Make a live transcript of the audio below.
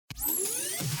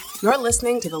You're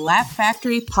listening to the Laugh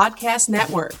Factory Podcast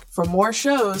Network. For more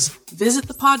shows, visit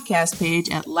the podcast page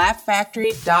at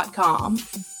laughfactory.com.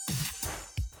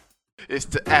 It's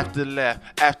the after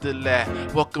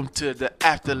laugh. Welcome to the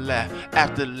after laugh.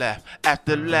 After laugh,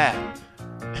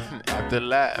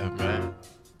 man.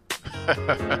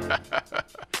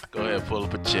 Go ahead, pull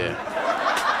up a chair.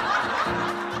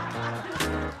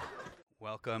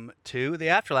 Welcome to the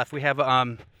Afterlaugh. We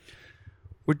have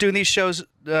we're doing these shows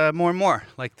more and more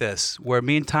like this, where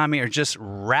me and Tommy are just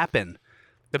rapping.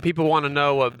 The people want to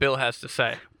know what Bill has to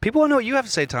say. People want to know what you have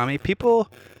to say, Tommy. People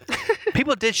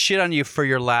did shit on you for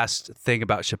your last thing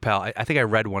about Chappelle. I think I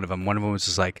read one of them. One of them was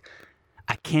just like,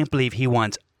 I can't believe he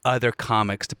wants other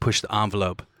comics to push the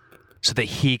envelope so that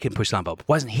he can push the envelope.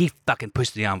 Wasn't he fucking push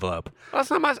the envelope? Well,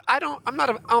 that's not my. I'm not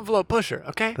an envelope pusher.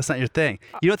 Okay. That's not your thing.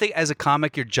 You don't think as a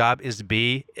comic your job is to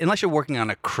be, unless you're working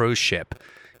on a cruise ship,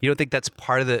 you don't think that's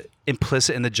part of the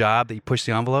implicit in the job that you push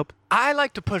the envelope? I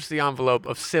like to push the envelope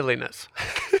of silliness.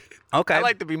 Okay. I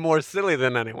like to be more silly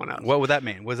than anyone else. What would that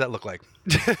mean? What does that look like?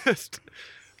 Just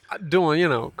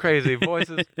doing, crazy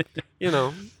voices.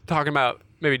 Talking about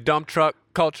maybe dump truck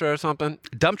culture or something.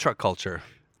 Dump truck culture.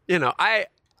 Is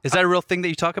Is that a real thing that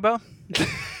you talk about?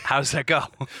 How does that go?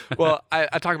 Well,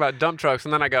 I talk about dump trucks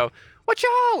and then I go, what you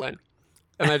hauling?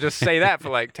 And I just say that for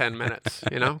like 10 minutes,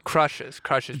 crushes.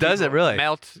 Does it really?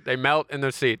 They melt in their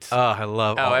seats. Oh, I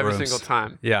love all every rooms. single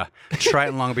time. Yeah. Try it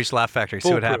in Long Beach Laugh Factory.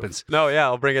 See what happens. No, yeah,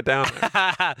 I'll bring it down.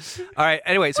 All right.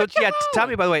 Anyway, so tell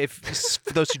me, by the way,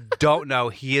 for those who don't know,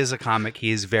 he is a comic.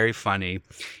 He is very funny.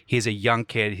 He's a young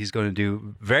kid. He's going to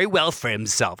do very well for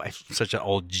himself. I'm such an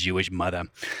old Jewish mother.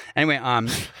 Anyway,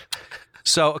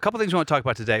 so a couple things we want to talk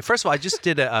about today. First of all, I just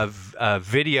did a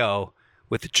video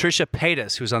with Trisha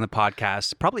Paytas, who's on the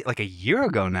podcast probably like a year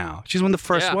ago now. She's one of the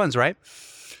first ones, right?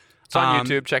 It's on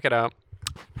YouTube. Check it out.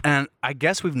 And I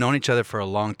guess we've known each other for a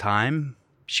long time.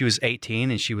 She was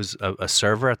 18 and she was a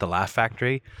server at the Laugh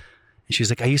Factory. And she was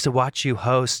like, I used to watch you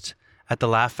host at the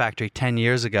Laugh Factory 10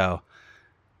 years ago.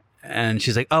 And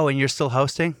she's like, oh, and you're still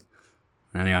hosting?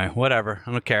 Anyway, whatever.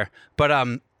 I don't care. But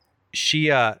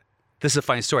this is a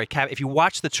funny story. Cav, if you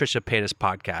watch the Trisha Paytas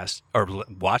podcast, or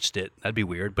watched it, that'd be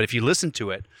weird. But if you listen to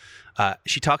it,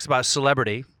 she talks about a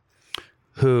celebrity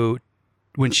who,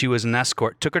 when she was an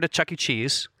escort, took her to Chuck E.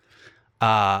 Cheese,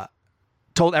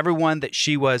 told everyone that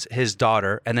she was his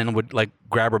daughter, and then would like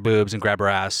grab her boobs and grab her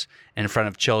ass in front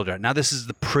of children. Now, this is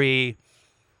the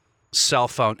pre-cell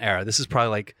phone era. This is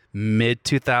probably like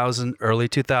mid-2000s, early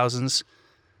 2000s.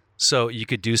 So you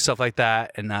could do stuff like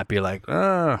that and not be like,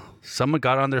 oh, someone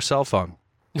got on their cell phone.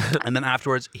 And then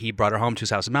afterwards, he brought her home to his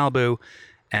house in Malibu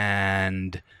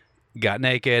and got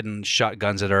naked and shot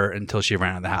guns at her until she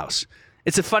ran out of the house.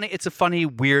 It's a funny,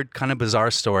 weird, kind of bizarre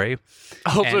story.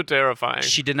 Also and terrifying.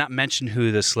 She did not mention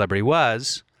who the celebrity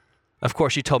was. Of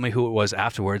course, she told me who it was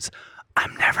afterwards.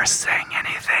 I'm never saying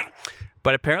anything.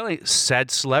 But apparently, said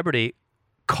celebrity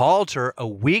called her a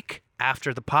week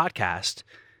after the podcast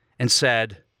and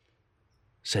said,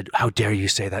 how dare you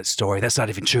say that story? That's not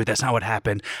even true. That's not what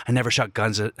happened. I never shot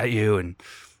guns at you. And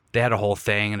they had a whole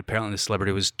thing. And apparently the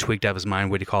celebrity was tweaked out of his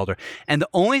mind when he called her. And the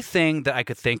only thing that I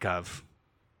could think of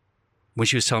when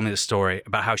she was telling me the story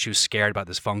about how she was scared about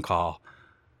this phone call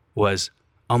was,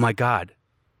 oh my God,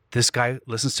 this guy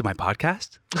listens to my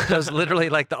podcast? That was literally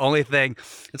like the only thing.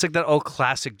 It's like that old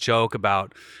classic joke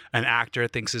about an actor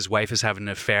thinks his wife is having an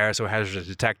affair, so has a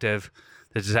detective.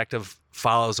 The detective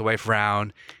follows the wife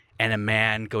around, and a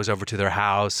man goes over to their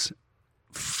house,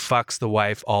 fucks the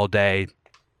wife all day,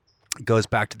 goes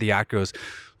back to the actor, goes,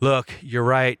 look, you're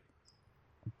right.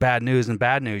 Bad news and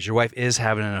bad news. Your wife is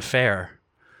having an affair.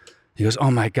 He goes, oh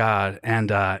my God.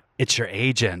 And it's your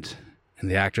agent.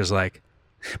 And the actor's like,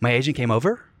 my agent came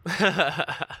over?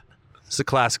 It's a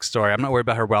classic story. I'm not worried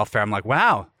about her welfare. I'm like,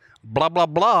 wow, blah, blah,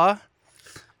 blah.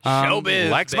 Showbiz,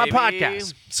 likes baby. my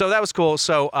podcast. So that was cool.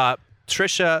 So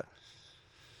Trisha...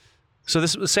 So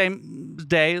this was the same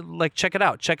day, like, check it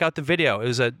out. Check out the video. It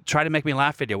was a try to make me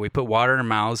laugh video. We put water in our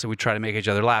mouths and we try to make each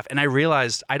other laugh. And I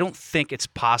realized I don't think it's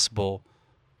possible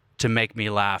to make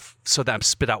me laugh so that I'm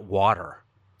spit out water.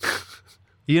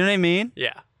 You know what I mean?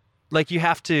 Yeah. Like, you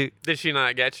have to... Did she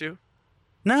not get you?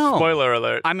 No. Spoiler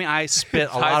alert. I mean, I spit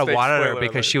a lot of water at her Spoiler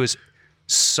because alert. she was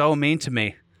so mean to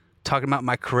me, talking about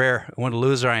my career, what a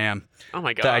loser I am. Oh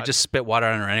my God. That I just spit water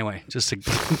on her anyway, just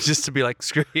to be like,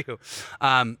 screw you.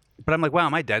 But I'm like, wow,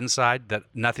 am I dead inside that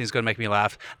nothing's going to make me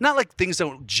laugh? Not like things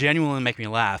don't genuinely make me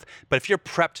laugh, but if you're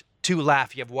prepped to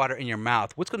laugh, you have water in your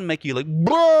mouth, what's going to make you like,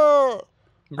 blah? I'm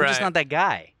just Right. not that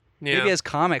guy. Yeah. Maybe as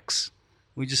comics,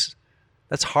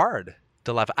 that's hard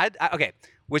to laugh. Okay,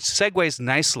 which segues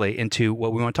nicely into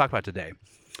what we want to talk about today.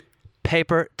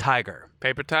 Paper Tiger,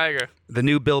 Paper Tiger. the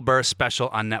new Bill Burr special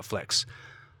on Netflix.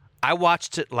 I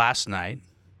watched it last night.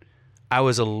 I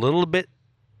was a little bit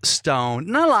stoned,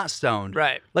 not a lot stoned.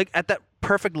 Right. Like at that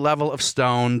perfect level of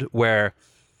stoned where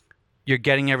you're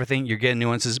getting everything, you're getting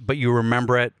nuances, but you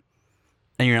remember it.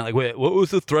 And you're not like, wait, what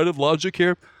was the thread of logic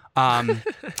here? And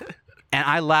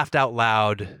I laughed out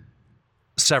loud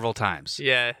several times.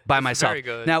 Yeah. By it's myself. Very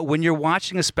good. Now, when you're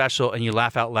watching a special and you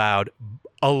laugh out loud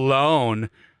alone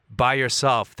by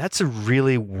yourself, that's a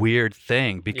really weird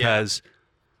thing because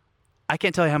I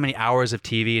can't tell you how many hours of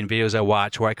TV and videos I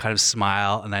watch where I kind of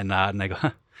smile and I nod and I go,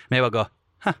 huh. Maybe I'll go,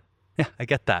 huh, yeah, I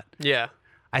get that. Yeah.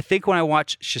 I think when I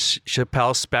watch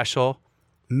Chappelle's special,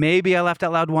 maybe I laughed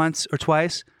out loud once or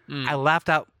twice. I laughed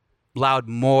out loud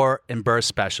more in Burr's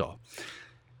special.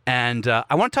 And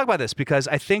I want to talk about this because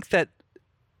I think that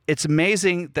it's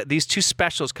amazing that these two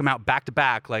specials come out back to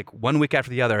back, like 1 week after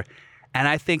the other. And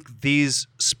I think these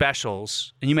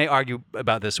specials, and you may argue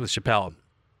about this with Chappelle,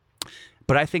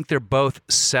 but I think they're both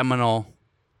seminal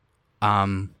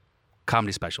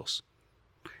comedy specials.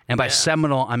 And by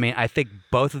seminal, I mean, I think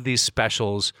both of these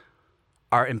specials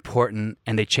are important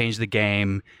and they change the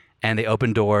game and they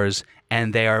open doors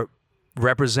and they are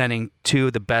representing two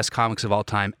of the best comics of all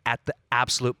time at the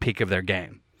absolute peak of their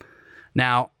game.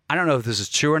 Now, I don't know if this is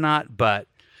true or not, but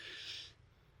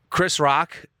Chris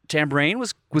Rock, Tambourine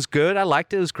was good. I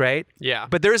liked it. It was great. Yeah.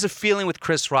 But there is a feeling with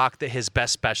Chris Rock that his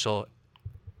best special,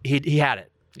 he had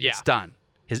it. Yeah. It's done.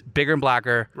 His Bigger and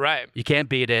Blacker. Right. You can't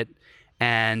beat it.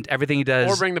 And everything he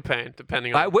does. Or Bring the Pain,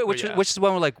 depending on which is the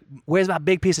one where like, where's my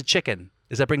big piece of chicken?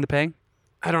 Is that Bring the Pain?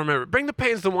 I don't remember. Bring the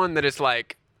Pain's the one that is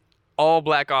like all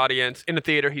black audience in the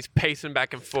theater. He's pacing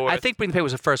back and forth. I think Bring the Pain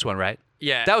was the first one, right?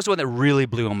 Yeah. That was the one that really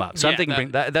blew him up. So I'm Yeah,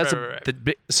 thinking that- that's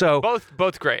right. so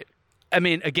both great. I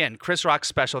mean, again, Chris Rock's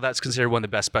special, that's considered one of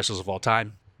the best specials of all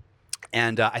time.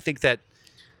 And I think that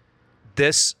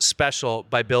this special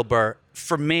by Bill Burr,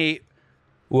 for me,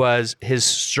 was his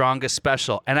strongest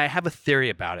special. And I have a theory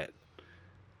about it.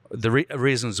 The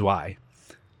reasons why.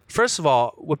 First of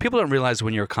all, what people don't realize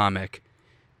when you're a comic,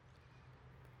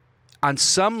 on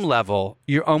some level,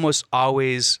 you're almost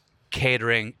always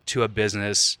catering to a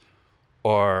business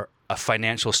or a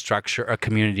financial structure, a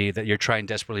community that you're trying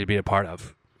desperately to be a part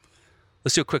of.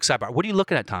 Let's do a quick sidebar. What are you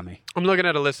looking at, Tommy? I'm looking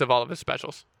at a list of all of his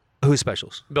specials. Whose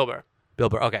specials? Bill Burr. Bill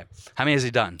Burr. Okay. How many has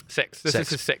he done? 6. This is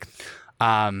his 6th.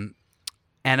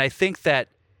 And I think that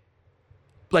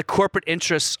like corporate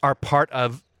interests are part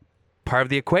of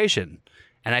the equation.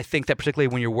 And I think that particularly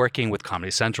when you're working with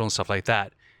Comedy Central and stuff like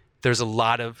that, there's a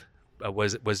lot of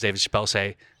was David Chappelle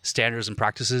say standards and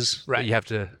practices that you have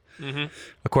to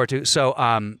accord to. So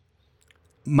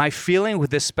my feeling with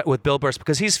this with Bill Burr,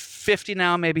 because he's 50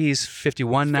 now, maybe he's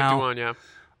 51 now. 51, yeah.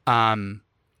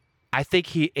 I think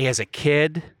he has a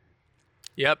kid.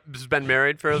 Yep. He's been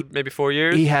married for maybe 4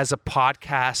 years. He has a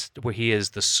podcast where he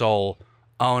is the sole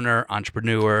owner,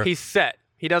 entrepreneur. He's set.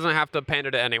 He doesn't have to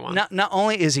pander to anyone. Not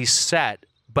only is he set,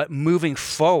 but moving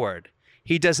forward,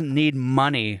 he doesn't need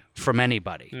money from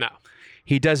anybody. No.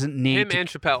 He doesn't need Him and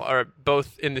Chappelle are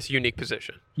both in this unique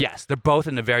position. Yes, they're both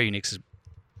in a very unique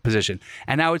position.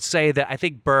 And I would say that I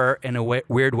think Burr, in a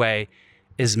weird way,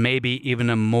 is maybe even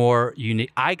a more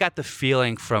unique. I got the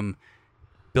feeling from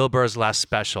Bill Burr's last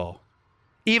special,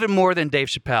 even more than Dave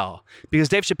Chappelle, because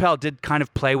Dave Chappelle did kind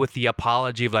of play with the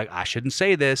apology of like, I shouldn't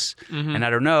say this, and I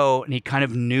don't know, and he kind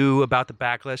of knew about the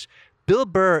backlash. Bill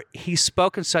Burr, he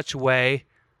spoke in such a way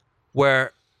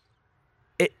where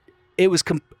it was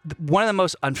one of the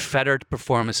most unfettered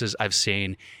performances I've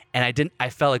seen, and I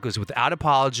felt like it was without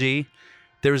apology.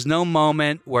 There was no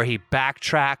moment where he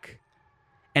backtracked,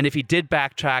 and if he did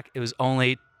backtrack, it was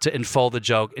only to unfold the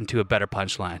joke into a better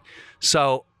punchline.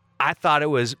 So I thought it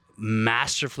was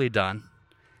masterfully done,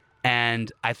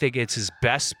 and I think it's his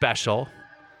best special,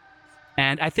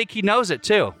 and I think he knows it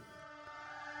too.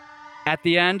 At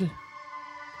the end,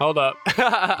 Hold up.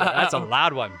 that's a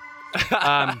loud one.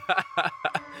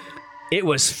 It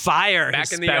was fire. Back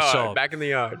his in the special. yard. Back in the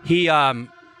yard. He God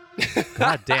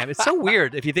damn, it's so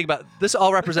weird if you think about this.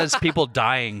 All represents people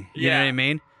dying. You know Yeah. what I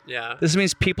mean? Yeah. This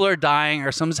means people are dying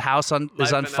or someone's house is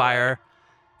Life on in fire.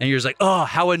 And you're just like, oh,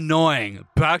 how annoying.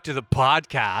 Back to the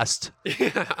podcast. You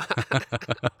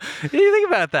think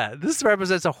about that. This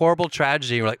represents a horrible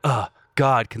tragedy. You're like, oh,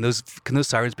 God, can those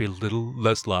sirens be a little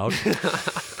less loud?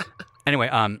 Anyway,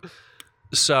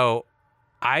 so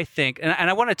I think, and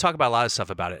I want to talk about a lot of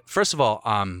stuff about it. First of all,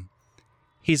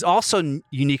 he's also in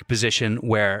a unique position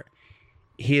where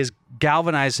he has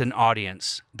galvanized an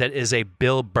audience that is a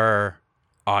Bill Burr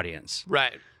audience.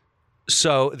 Right.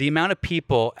 So the amount of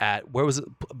people at where was it?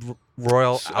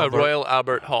 Royal Albert Royal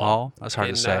Albert Hall. That's hard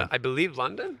in, to say. I believe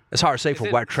London. It's hard to say for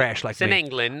it- white trash like It's in me.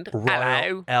 England. Royal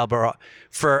Hello. Albert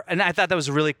and I thought that was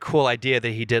a really cool idea that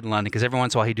he did in London because every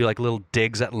once in a while he'd do like little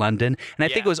digs at London, and I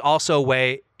think Yeah. it was also a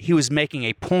way he was making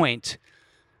a point,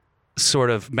 sort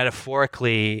of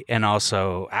metaphorically and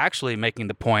also actually making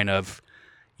the point of,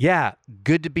 yeah,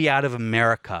 good to be out of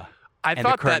America. I and the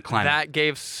thought current that climate. that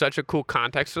gave such a cool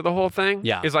context to the whole thing.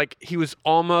 Yeah. Is like he was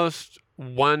almost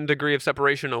 1 degree of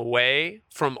separation away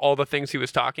from all the things he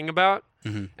was talking about.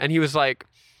 Mm-hmm. And he was like,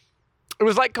 it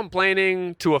was like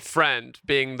complaining to a friend,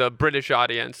 being the British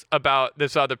audience, about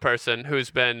this other person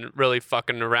who's been really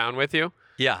fucking around with you,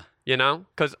 Yeah. you know?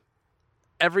 Because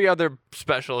every other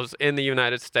special is in the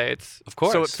United States. Of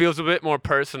course. So it feels a bit more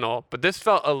personal. But this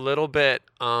felt a little bit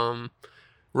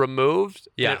removed.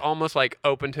 Yeah. And it almost like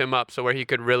opened him up so where he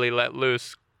could really let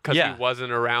loose because Yeah. he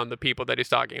wasn't around the people that he's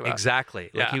talking about. Exactly.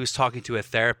 Like Yeah. he was talking to a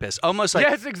therapist, almost like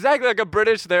Yes, exactly like a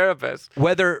British therapist.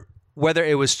 whether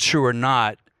it was true or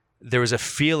not, there was a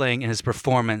feeling in his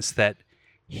performance that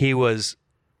he was,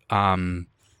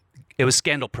 it was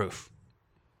scandal proof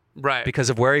Right. because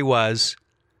of where he was,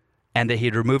 and that he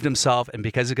had removed himself, and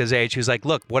because of his age, he was like,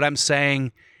 "Look, what I'm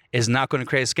saying is not going to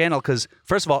create a scandal because,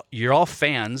 first of all, you're all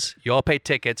fans, you all pay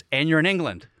tickets, and you're in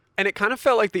England." And it kind of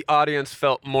felt like the audience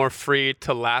felt more free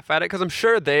to laugh at it because I'm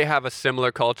sure they have a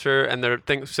similar culture and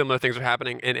similar things are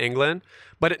happening in England,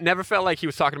 but it never felt like he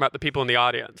was talking about the people in the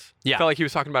audience. Yeah. It felt like he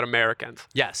was talking about Americans.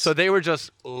 Yes. So they were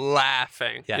just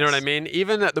laughing. Yes. You know what I mean?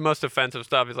 Even at the most offensive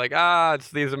stuff, he's like, it's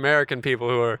these American people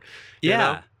who are, you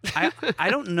know? I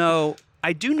don't know.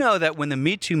 I do know that when the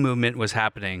Me Too movement was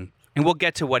happening, and we'll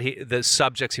get to the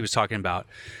subjects he was talking about,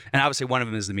 and obviously one of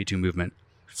them is the Me Too movement.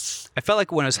 I felt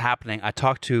like when it was happening, I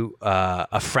talked to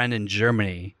a friend in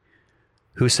Germany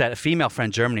a female friend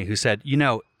in Germany who said,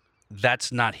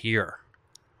 that's not here.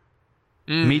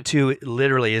 Me Too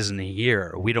literally isn't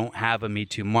here. We don't have a Me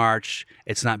Too march.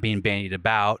 It's not being bandied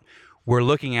about. We're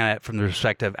looking at it from the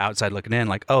perspective outside looking in,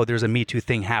 like, oh, there's a Me Too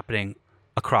thing happening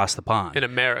across the pond. In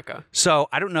America. So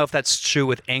I don't know if that's true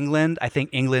with England. I think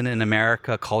England and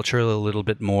America culture a little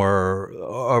bit more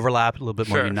overlap, a little bit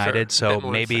more Sure, united. sure. A So bit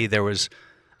more maybe insane. there was.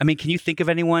 I mean, can you think of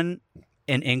anyone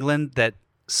in England that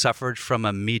suffered from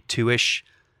a Me Too-ish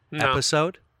No.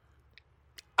 episode?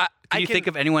 I Can you can- think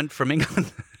of anyone from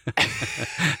England?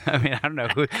 I mean, I don't know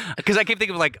who, because I keep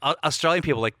thinking of like Australian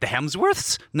people, like the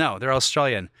Hemsworths. No, they're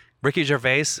Australian. Ricky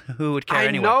Gervais, who would care I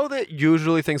anyway? know that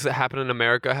usually things that happen in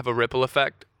America have a ripple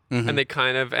effect, Mm-hmm. and they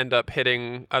kind of end up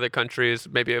hitting other countries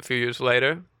maybe a few years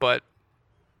later. But,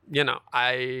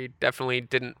 I definitely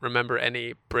didn't remember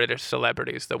any British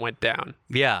celebrities that went down.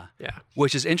 Yeah, Yeah.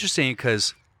 which is interesting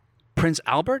because Prince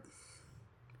Albert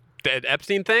The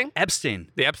Epstein thing? Epstein.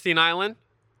 The Epstein Island?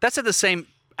 That's at the same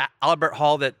Albert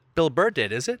Hall that Bill Burr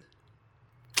did, is it?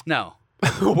 No.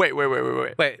 Wait.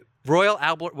 Wait. Royal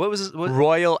Albert. What was it?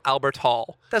 Royal Albert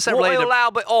Hall. That's not Royal related to-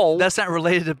 Albert Hall. That's not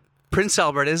related to Prince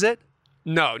Albert, is it?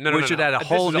 no. Which would add a This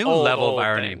whole is an new old, level of old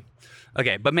irony. thing.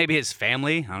 Okay, but maybe his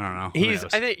family. I don't know. Who knows?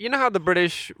 I think how the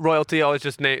British royalty always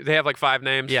just they have like 5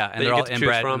 names. Yeah, that and you they're all get to choose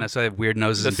inbred, from. and that's why they have weird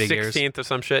noses The and big ears. 16th or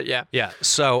some shit. Yeah. Yeah.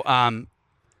 So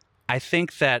I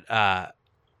think that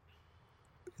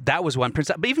that was one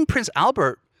Prince. But even Prince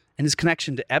Albert and his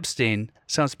connection to Epstein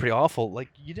sounds pretty awful. Like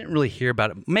you didn't really hear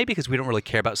about it. Maybe because we don't really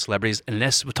care about celebrities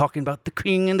unless we're talking about the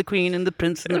king and the queen and the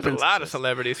prince and the There's a princess. lot of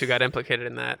celebrities who got implicated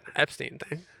in that Epstein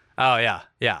thing. Oh yeah,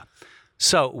 yeah.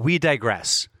 So we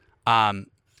digress.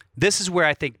 This is where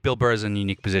I think Bill Burr is in a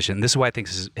unique position. This is why I think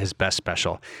this is his best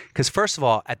special. Because first of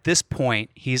all, at this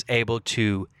point, he's able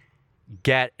to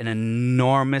get an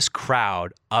enormous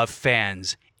crowd of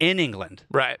fans in England.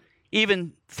 Right.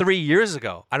 Even 3 years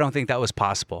ago, I don't think that was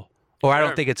possible. Or I don't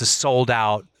Sure. think it's a sold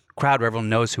out crowd where everyone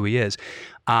knows who he is.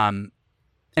 And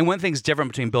one thing's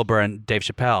different between Bill Burr and Dave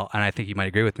Chappelle, and I think you might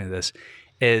agree with me on this,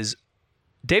 is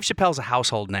Dave Chappelle's a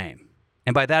household name.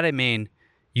 And by that I mean,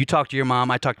 you talk to your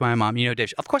mom, I talk to my mom, you know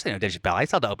Dave. Of course I know Dave Chappelle. I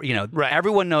saw Right.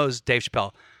 everyone knows Dave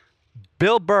Chappelle.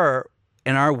 Bill Burr,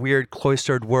 in our weird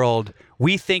cloistered world,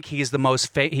 we think he's the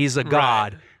most he's a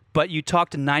god. But you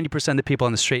talk to 90% of the people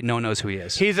on the street, no one knows who he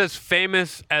is. He's as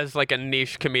famous as like a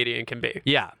niche comedian can be.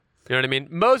 Yeah. You know what I mean?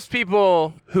 Most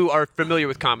people who are familiar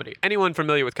with comedy, anyone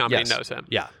familiar with comedy Yes. knows him.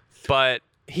 Yeah. But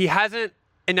he hasn't,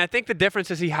 and I think the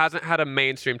difference is he hasn't had a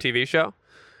mainstream TV show.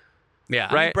 Yeah. I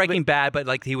mean, Right? Breaking Bad, but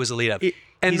like he was a lead up.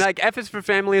 And He's- like F is for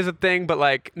Family is a thing, but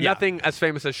like Yeah. nothing as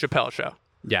famous as Chappelle Show.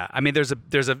 Yeah, I mean, there's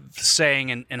a saying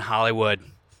in Hollywood,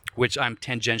 which I'm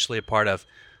tangentially a part of.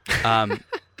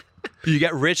 You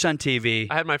get rich on TV.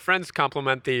 I had my friends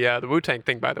compliment the Wu-Tang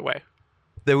thing, by the way.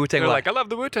 The Wu-Tang They're what? like, I love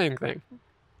the Wu-Tang thing.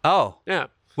 Oh. Yeah.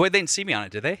 Wait, they didn't see me on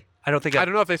it, did they? I don't think I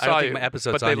don't know if they I saw don't think you, my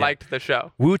episode's but they on yet. liked the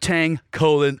show. Wu-Tang,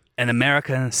 an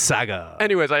American saga.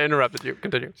 Anyways, I interrupted you.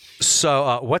 Continue.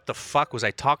 So, what the fuck was I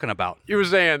talking about? You were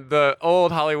saying the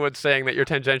old Hollywood saying that you're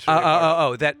tangentially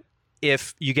hard. That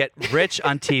if you get rich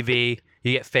on TV,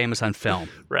 you get famous on film.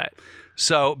 Right.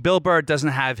 So Bill Burr doesn't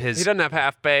have his. He doesn't have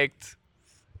Half-Baked.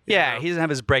 Yeah, he doesn't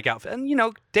have his breakout. And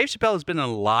Dave Chappelle has been in a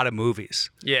lot of movies.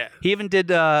 Yeah. He even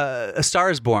did A Star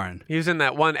Is Born. He was in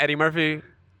that one Eddie Murphy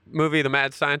movie, The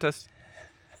Mad Scientist.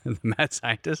 The mad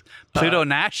scientist. Pluto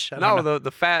Nash. I don't know.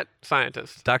 The fat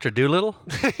scientist. Dr. Doolittle.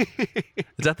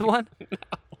 Is that the one?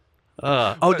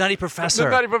 No. Nutty Professor. The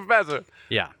Nutty Professor.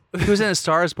 Yeah. He was in A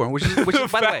Star Is Born, which is by the way,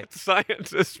 Fat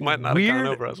scientist might not have gone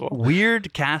over as well.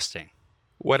 weird casting.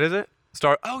 What is it?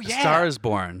 Oh yeah. Star Is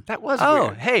Born. That was Oh,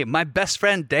 weird. hey, my best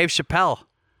friend Dave Chappelle.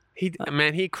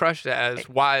 He crushed it as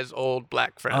wise old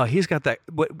black friend. Oh, he's got that.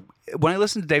 When I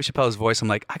listen to Dave Chappelle's voice, I'm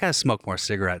like, I gotta smoke more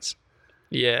cigarettes.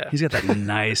 yeah. He's got that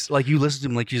nice, like you listen to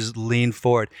him, like you just lean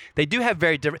forward. They do have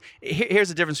very different. Here's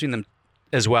the difference between them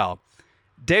as well.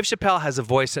 Dave Chappelle has a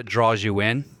voice that draws you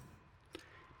in.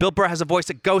 Bill Burr has a voice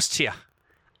that goes to you.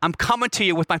 I'm coming to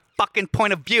you with my fucking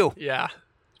point of view. Yeah.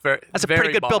 That's a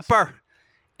pretty good Bill Burr.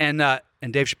 And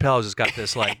Dave Chappelle has got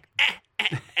this like.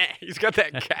 He's got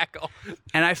that cackle.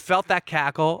 And I felt that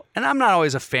cackle. And I'm not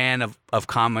always a fan of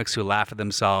comics who laugh at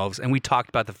themselves. And we talked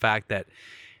about the fact that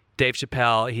Dave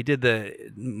Chappelle, he did the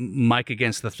mic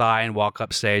against the thigh and walk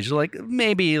up stage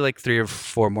maybe 3 or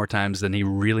 4 more times than he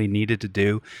really needed to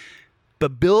do.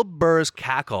 But Bill Burr's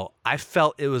cackle, I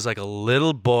felt it was like a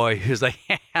little boy who's like,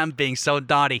 I'm being so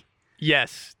naughty.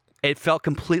 Yes. It felt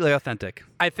completely authentic.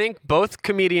 I think both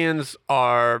comedians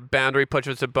are boundary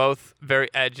pushers. They're both very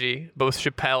edgy, both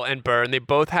Chappelle and Burr, and they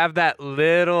both have that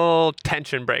little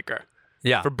tension breaker.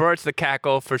 Yeah. For Burr, it's the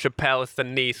cackle. For Chappelle, it's the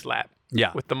knee slap.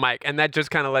 Yeah. With the mic. And that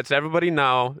just kind of lets everybody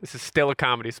know this is still a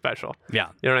comedy special. Yeah.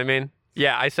 You know what I mean?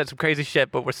 Yeah, I said some crazy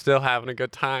shit, but we're still having a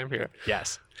good time here.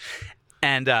 Yes.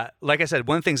 And like I said,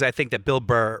 one of the things I think that Bill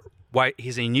Burr, why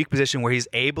he's in a unique position where he's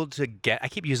able to I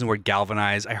keep using the word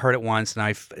galvanize. I heard it once,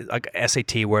 and like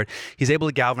SAT word. He's able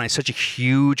to galvanize such a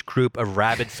huge group of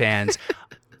rabid fans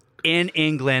in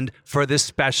England for this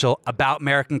special about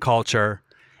American culture.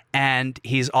 And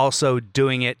he's also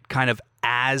doing it kind of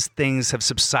as things have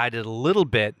subsided a little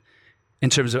bit in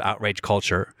terms of outrage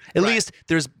culture. At least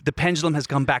the pendulum has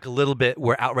come back a little bit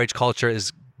where outrage culture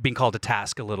is being called to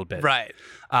task a little bit. Right.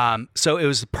 So it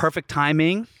was perfect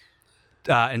timing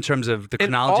in terms of the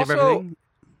chronology also, of everything.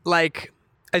 Like,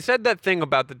 I said that thing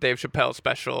about the Dave Chappelle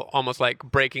special, almost like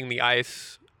breaking the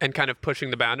ice and kind of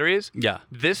pushing the boundaries. Yeah.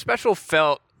 This special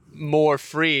felt more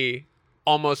free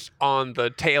almost on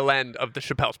the tail end of the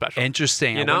Chappelle special.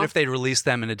 Interesting. You I know? wonder if they'd release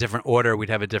them in a different order, we'd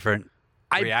have a different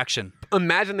reaction.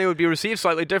 Imagine they would be received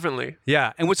slightly differently.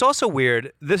 Yeah. And what's also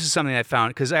weird, this is something I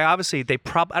found, because I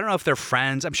don't know if they're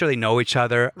friends. I'm sure they know each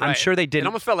other. I'm Right. sure they didn't. It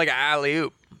almost felt like an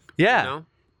alley-oop. Yeah. You know?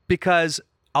 Because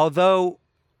although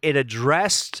it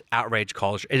addressed outrage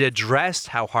culture, it addressed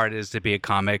how hard it is to be a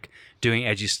comic doing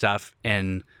edgy stuff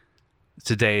in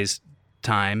today's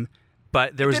time,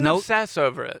 but there was Didn't no obsess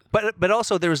over it. but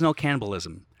also there was no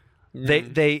cannibalism.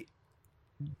 They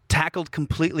tackled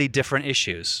completely different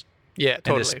issues Yeah, in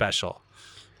totally. this special.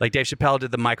 Like Dave Chappelle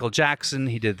did the Michael Jackson,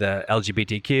 he did the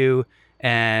LGBTQ,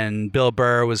 and Bill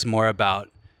Burr was more about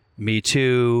Me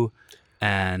Too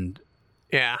and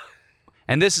Yeah.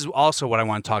 this is also what I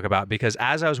want to talk about, because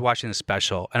as I was watching the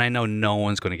special, and I know no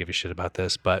one's going to give a shit about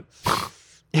this, but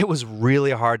it was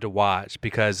really hard to watch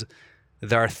because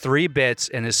there are 3 bits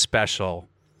in his special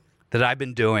that I've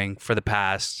been doing for the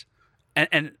past,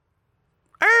 and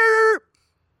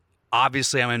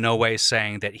obviously I'm in no way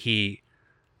saying that he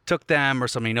took them or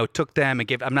something, took them and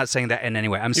gave. I'm not saying that in any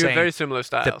way. I'm You have saying very similar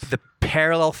styles. the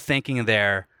parallel thinking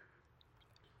there.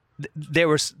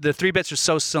 The 3 bits are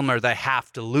so similar that I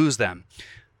have to lose them.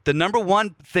 The number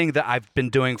one thing that I've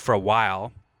been doing for a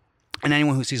while, and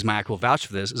anyone who sees my act will vouch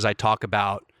for this, is I talk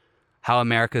about how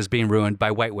America is being ruined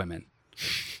by white women.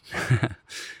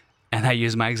 And I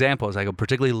use my examples. I go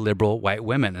particularly liberal white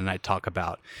women, and I talk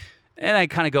about, and I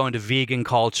kind of go into vegan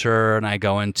culture, and I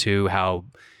go into how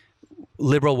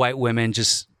liberal white women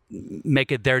just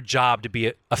make it their job to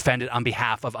be offended on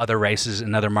behalf of other races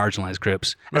and other marginalized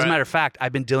groups. As a matter of fact,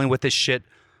 I've been dealing with this shit.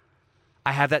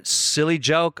 I have that silly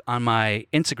joke on my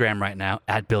Instagram right now,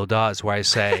 @BillDawes, where I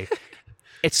say,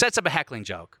 it sets up a heckling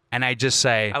joke. And I just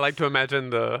say, I like to imagine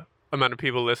the amount of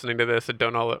people listening to this that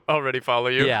don't already follow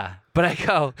you. yeah. But I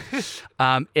go,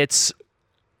 it's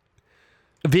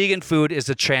vegan food is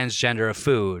a transgender of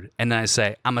food. And then I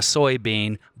say, I'm a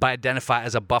soybean, but identify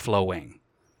as a buffalo wing.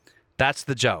 That's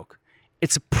the joke.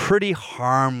 It's a pretty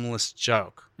harmless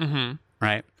joke,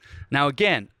 right? Now,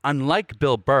 again, unlike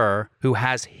Bill Burr, who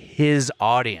has his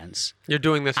audience, You're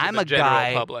doing this for I'm the a general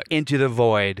guy public. into the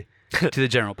void to the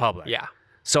general public. Yeah.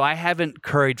 So I haven't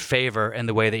curried favor in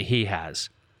the way that he has.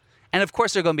 And of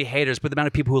course, there are going to be haters, but the amount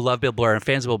of people who love Bill Burr and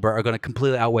fans of Bill Burr are going to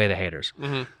completely outweigh the haters.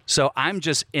 So I'm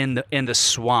just in the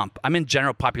swamp. I'm in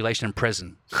general population in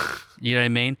prison. You know what I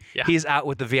mean? Yeah. He's out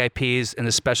with the VIPs in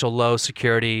the special low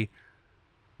security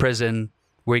prison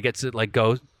where he gets to like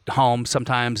go home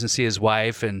sometimes and see his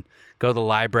wife and go to the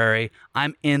library.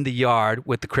 I'm in the yard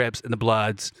with the Crips and the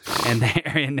Bloods and the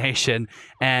Aryan Nation,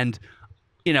 and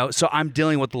so I'm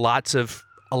dealing with a lot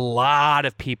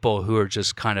of people who are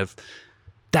just kind of,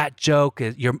 that joke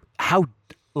is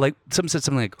like someone said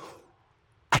something like,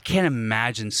 I can't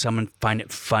imagine someone find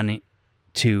it funny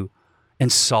to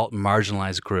insult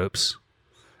marginalized groups.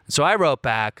 So I wrote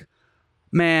back,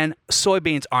 man,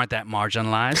 soybeans aren't that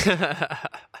marginalized.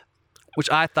 Which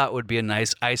I thought would be a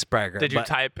nice icebreaker. Did you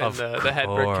type in the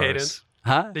Hedberg cadence?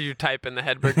 Huh? Did you type in the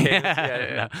Hedberg cadence?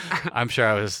 Yeah. No, I'm sure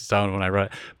I was stoned when I wrote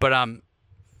it. But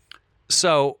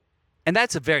so, and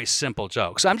that's a very simple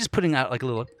joke. So I'm just putting out like a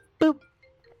little boop,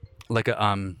 like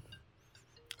a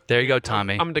there you go,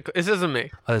 Tommy. This isn't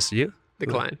me. Oh, this is you?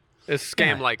 Decline. It's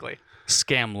scam Yeah. likely.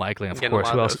 Scam likely, of getting a course.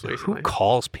 lot Who of else? those Who recently.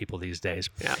 calls people these days?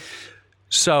 Yeah.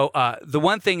 So the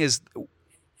one thing is,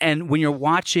 and when you're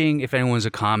watching, if anyone's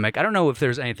a comic, I don't know if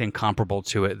there's anything comparable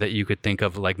to it that you could think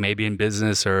of, like maybe in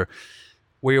business or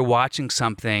where you're watching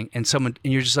something and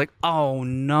you're just like, oh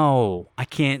no, I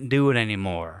can't do it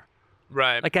anymore.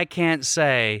 Right. Like I can't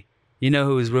say,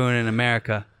 who's ruining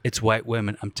America? It's white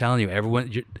women. I'm telling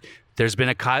you, there's been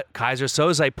a Kaiser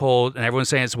Soze poll and everyone's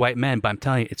saying it's white men, but I'm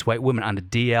telling you, it's white women on the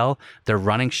DL. They're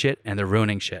running shit and they're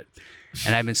ruining shit.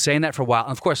 And I've been saying that for a while.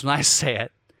 And of course, when I say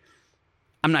it,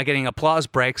 I'm not getting applause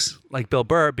breaks like Bill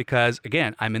Burr because,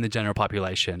 again, I'm in the general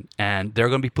population. And there are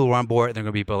going to be people who are on board and there are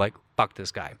going to be people like, fuck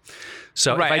this guy.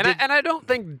 So right. And I don't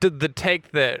think the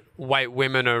take that white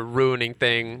women are ruining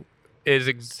thing is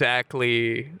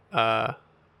exactly the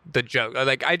joke.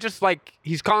 Like,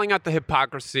 he's calling out the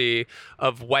hypocrisy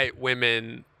of white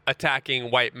women attacking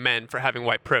white men for having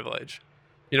white privilege.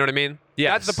 You know what I mean?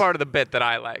 Yes. That's the part of the bit that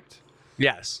I liked.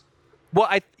 Yes. Well,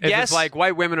 It's like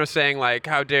white women are saying like,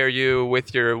 how dare you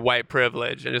with your white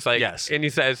privilege? And it's like, Yes. And he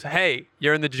says, hey,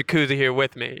 you're in the jacuzzi here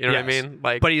with me. You know what I Yes. mean?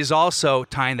 Like, but he's also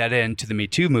tying that into the Me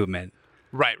Too movement.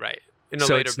 right. In a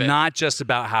So later it's bit. not just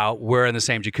about how we're in the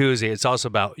same jacuzzi. It's also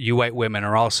about you white women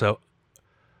are also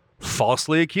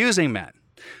falsely accusing men.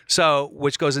 So,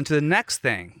 which goes into the next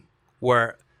thing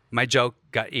where my joke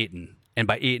got eaten. And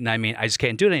by eaten, I mean I just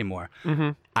can't do it anymore.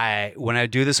 When I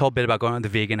do this whole bit about going on the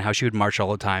vegan, how she would march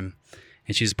all the time,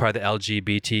 and she's part of the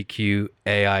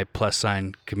LGBTQAI plus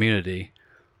sign community.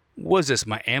 Was this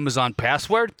my Amazon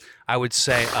password? I would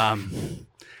say,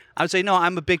 no,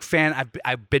 I'm a big fan.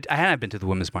 I hadn't been to the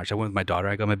Women's March. I went with my daughter.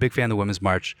 I'm a big fan of the Women's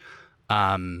March.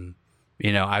 I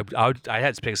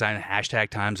had to pick a sign, hashtag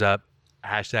Time's Up,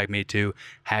 hashtag Me Too,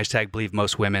 hashtag Believe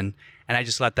Most Women, and I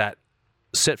just let that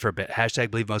sit for a bit.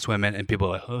 Hashtag Believe Most Women, and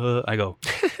people are like, I go,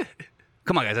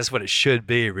 come on, guys, that's what it should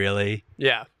be, really.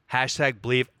 Yeah. Hashtag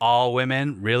Believe All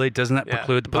Women, really? Doesn't that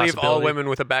preclude the Believe possibility? all women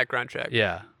with a background check.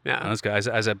 Yeah. Yeah. Let's go.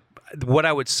 What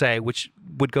I would say, which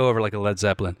would go over like a Led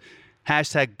Zeppelin,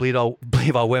 hashtag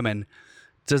Believe All Women,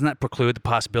 doesn't that preclude the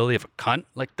possibility of a cunt?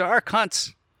 Like, there are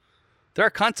cunts. There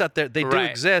are cunts out there. They do Right.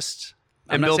 exist.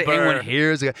 I'm And not Bill saying Burr- anyone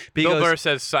here is a guy. Bill Burr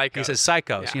says psycho. He says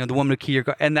psychos. Yeah. The woman who key your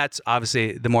car. And that's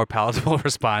obviously the more palatable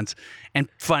response. And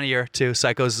funnier, too.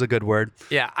 Psychos is a good word.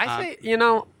 Yeah, I say,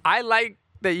 I like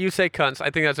that you say cunts. I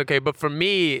think that's okay. But for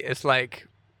me, it's like,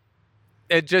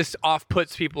 it just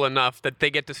off-puts people enough that they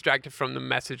get distracted from the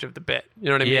message of the bit. You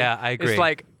know what I mean? Yeah, I agree. It's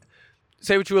like,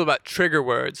 say what you will about trigger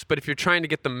words, but if you're trying to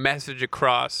get the message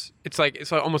across, it's like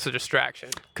almost a distraction.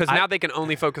 Because now they can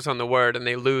only focus on the word and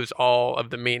they lose all of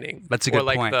the meaning. That's a good Or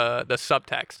like point. the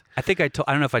subtext. I think I don't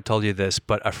know if I told you this,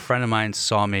 but a friend of mine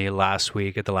saw me last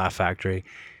week at the Laugh Factory,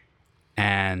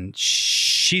 and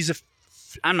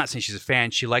I'm not saying she's a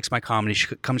fan. She likes my comedy. She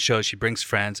comes to shows. She brings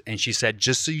friends, and she said,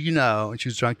 "Just so you know," and she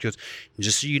was drunk. She goes,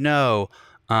 "Just so you know,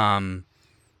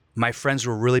 my friends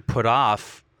were really put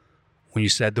off when you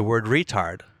said the word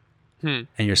retard in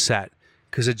your set,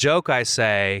 because a joke I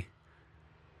say."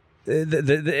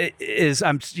 Is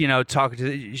I'm talking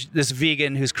to this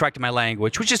vegan who's correcting my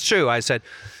language, which is true. I said,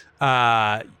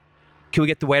 "Can we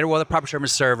get the waiter? Well, the proper term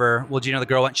is server." Well, do you know the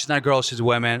girl? She's not a girl; she's a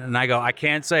woman. And I go, "I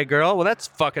can't say girl." Well, that's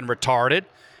fucking retarded.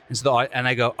 And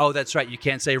I go, "Oh, that's right. You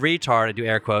can't say retard." I do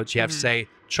air quotes. You have to say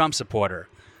Trump supporter.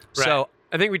 Right. So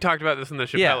I think we talked about this in the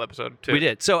Chappelle Yeah, episode too. We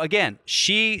did. So again,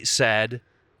 she said,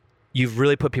 "You've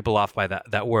really put people off by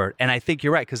that word," and I think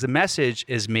you're right because the message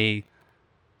is me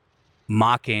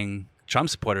mocking Trump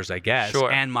supporters, I guess,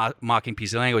 Sure. and mocking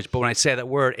PC language. But when I say that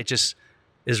word, it just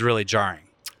is really jarring.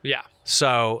 Yeah.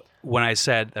 So when I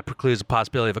said that precludes the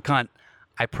possibility of a cunt,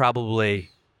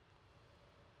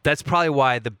 that's probably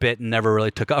why the bit never really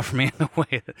took off for me in the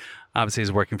way that obviously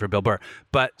is working for Bill Burr.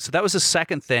 But so that was the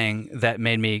second thing that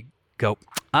made me go,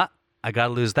 I got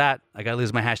to lose that. I got to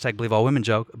lose my hashtag believe all women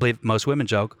joke, believe most women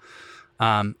joke.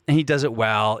 And he does it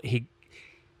well. He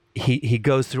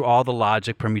goes through all the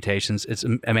logic permutations. It's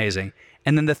amazing.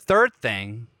 And then the third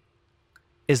thing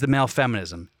is the male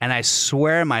feminism. And I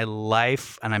swear my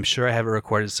life, and I'm sure I have it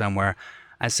recorded somewhere,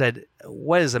 I said,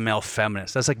 what is a male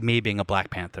feminist? That's like me being a Black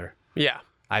Panther. Yeah.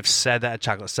 I've said that at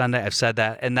Chocolate Sunday. I've said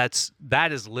that. And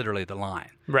that is literally the line.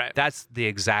 Right. That's the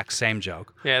exact same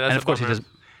joke. Yeah, that's and a of course bummer. he does.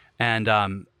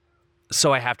 And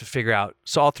so I have to figure out.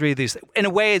 So all three of these, in a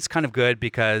way, it's kind of good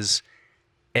because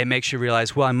it makes you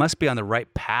realize, well, I must be on the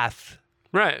right path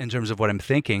Right. in terms of what I'm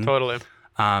thinking. Totally.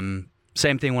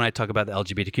 Same thing when I talk about the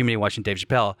LGBT community, watching Dave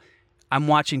Chappelle. I'm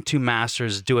watching two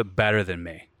masters do it better than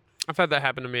me, I've had that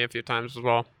happen to me a few times as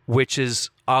well. which is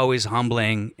always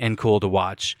humbling and cool to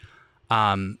watch.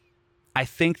 I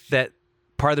think that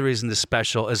part of the reason this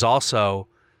special is also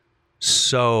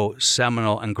so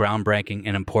seminal and groundbreaking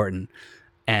and important,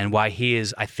 and why he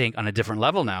is, I think, on a different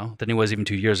level now than he was even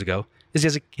 2 years ago, is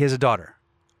he has a daughter.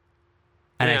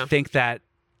 And Yeah. I think that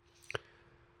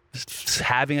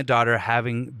having a daughter,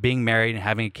 being married and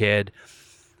having a kid,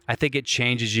 I think it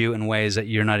changes you in ways that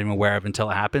you're not even aware of until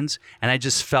it happens. And I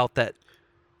just felt that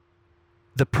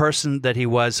the person that he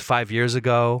was 5 years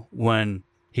ago when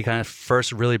he kind of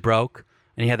first really broke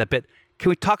and he had that bit, can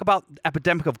we talk about the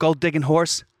epidemic of gold digging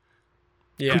horse?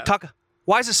 Yeah. Can we talk,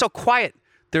 why is it so quiet?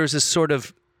 There's this sort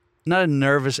of, not a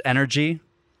nervous energy,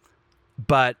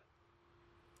 but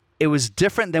it was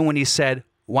different than when he said,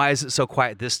 why is it so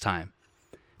quiet this time?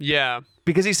 Yeah.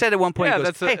 Because he said at one point, Yeah, he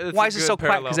goes, that's hey, why a is it good so quiet?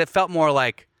 parallel. Because it felt more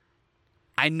like,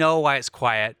 I know why it's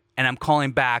quiet, and I'm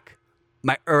calling back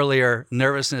my earlier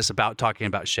nervousness about talking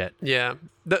about shit. Yeah.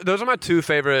 Those are my two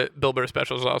favorite Bill Burr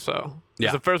specials also.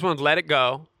 Yeah. The first one's Let It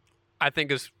Go, I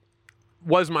think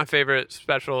was my favorite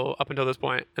special up until this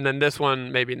point. And then this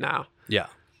one, maybe now. Yeah.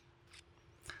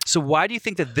 So why do you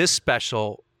think that this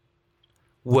special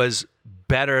was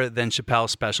better than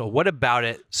Chappelle's special? What about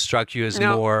it struck you as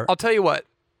Now, more... I'll tell you what.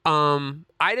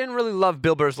 I didn't really love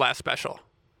Bill Burr's last special.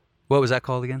 What was that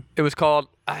called again? It was called,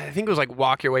 I think it was like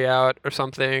Walk Your Way Out or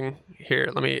something. Here,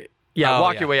 let me, Oh,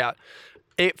 Walk yeah. Your Way Out.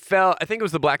 It felt, I think it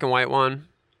was the black and white one.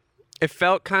 It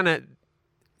felt kind of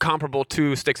comparable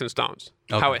to Sticks and Stones,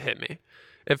 how Okay. it hit me.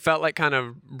 It felt like kind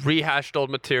of rehashed old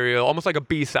material, almost like a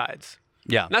B-sides.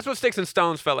 Yeah. And that's what Sticks and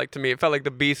Stones felt like to me. It felt like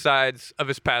the B-sides of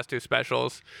his past two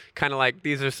specials. Kind of like,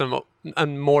 these are some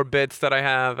more bits that I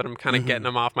have, and I'm kind of getting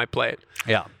them off my plate.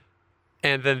 Yeah.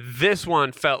 And then this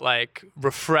one felt like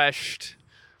refreshed,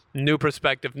 new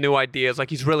perspective, new ideas.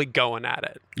 Like he's really going at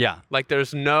it. Yeah. Like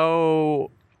there's no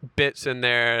bits in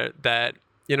there that,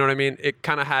 you know what I mean? It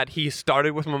kind of he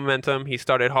started with momentum, he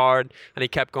started hard, and he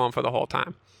kept going for the whole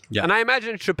time. Yeah. And I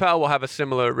imagine Chappelle will have a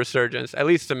similar resurgence, at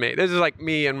least to me. This is like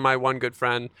me and my one good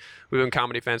friend. We've been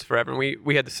comedy fans forever. And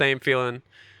we had the same feeling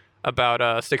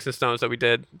about Sticks and Stones that we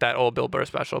did that old Bill Burr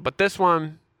special. But this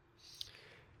one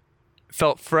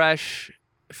felt fresh,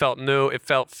 it felt new, it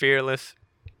felt fearless.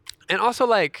 And also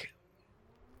like,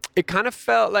 it kind of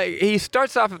felt like he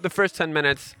starts off with the first 10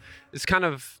 minutes. It's kind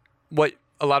of what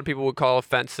a lot of people would call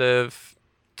offensive.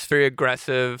 It's very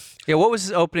aggressive. Yeah, what was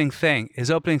his opening thing?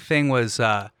 His opening thing was...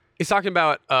 He's talking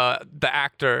about the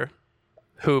actor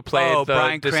who played the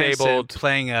Bryan Cranston disabled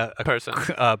playing a person.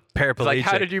 a paraplegic. It's like,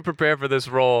 how did you prepare for this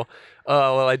role?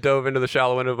 Well, I dove into the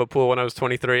shallow end of a pool when I was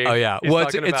 23. Oh yeah. He's Well,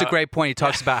 it's talking a about- great point. He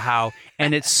talks about how,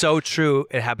 and it's so true.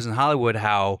 It happens in Hollywood.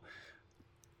 How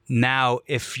now,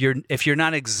 if you're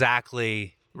not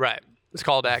exactly Right. It's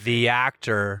called acting. the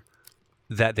actor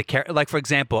that the character, like for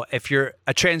example, if you're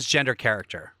a transgender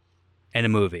character in a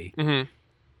movie, Mm-hmm.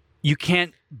 you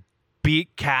can't be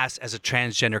cast as a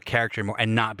transgender character anymore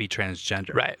and not be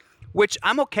transgender. Right. Which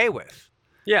I'm okay with.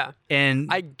 Yeah. And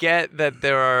I get that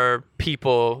there are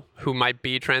people who might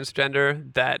be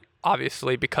transgender that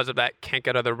obviously because of that can't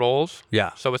get other roles. Yeah.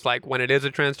 So it's like when it is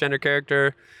a transgender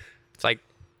character, it's like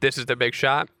this is their big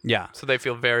shot. yeah. So they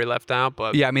feel very left out.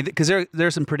 But Yeah, I mean, because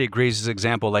there's some pretty egregious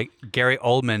example, like Gary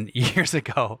Oldman years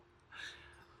ago.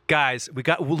 Guys,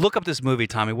 we'll look up this movie,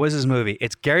 Tommy. What is this movie?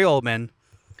 It's Gary Oldman,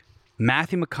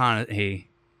 Matthew McConaughey,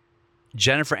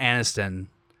 Jennifer Aniston,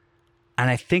 and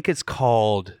I think it's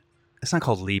not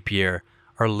called Leap Year.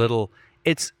 are little.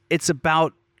 It's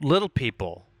about little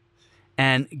people,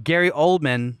 and Gary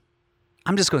Oldman.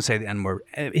 I'm just going to say the N word.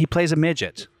 He plays a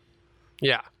midget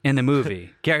Yeah. in the movie.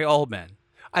 Gary Oldman.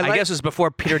 I like- guess it was before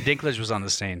Peter Dinklage was on the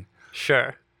scene.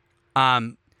 Sure.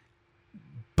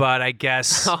 But I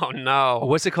guess Oh no.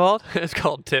 what's it called? It's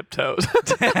called Tiptoes.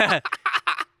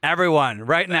 Everyone,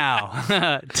 right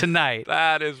now, tonight,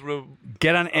 That is.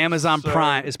 get on Amazon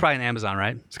Prime. It's probably on Amazon,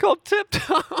 right? It's called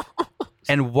Tiptoes.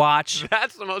 And watch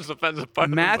That's the most offensive part.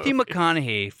 Matthew of the movie.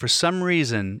 McConaughey. For some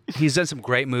reason, he's done some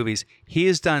great movies. He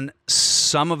has done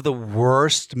some of the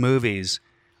worst movies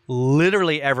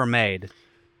literally ever made.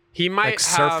 He might Like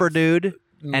Surfer have Dude,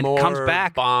 and more comes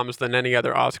back, bombs than any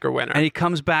other Oscar winner. and he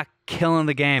comes back killing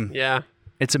the game. yeah.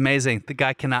 It's amazing. The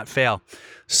guy cannot fail.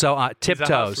 So He's a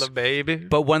Tiptoes. hustler, baby.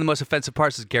 But one of the most offensive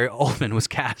parts is Gary Oldman was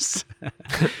cast.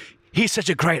 He's such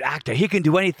a great actor. He can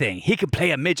do anything. He can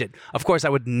play a midget. Of course,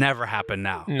 that would never happen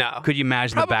now. No. Could you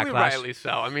imagine Probably the backlash? rightly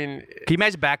so. I mean, Can you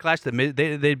imagine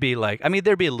backlash? They'd be like, I mean,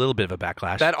 there'd be a little bit of a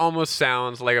backlash. that almost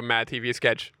sounds like a Mad TV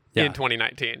sketch Yeah. in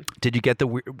 2019. Did you get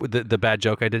the bad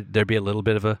joke I did? There'd be a little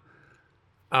bit of a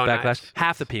Oh, backlash. nice.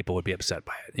 Half the people would be upset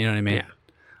by it. You know what I mean? Yeah.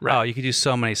 Right. Oh, you could do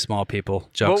so many small people Well,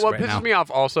 jokes what right pisses now. me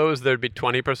off also is there'd be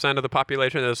 20% of the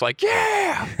population that's like,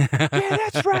 yeah,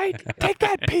 that's right. Take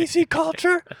that PC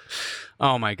culture.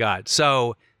 Oh my God.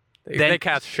 So They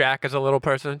cast Shaq as a little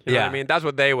person. You know what Yeah. I mean? That's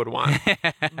what they would want.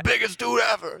 Biggest dude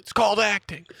ever. It's called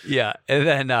acting. yeah,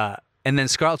 and then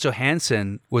Scarlett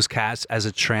Johansson was cast as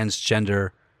a transgender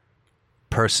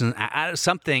person,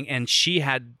 something, and she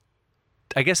had.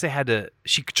 I guess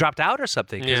she dropped out or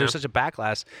something because Yeah. there was such a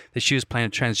backlash that she was playing a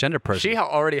transgender person. She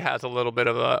already has a little bit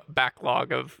of a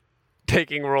backlog of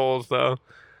taking roles, though.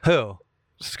 Who?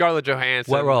 Scarlett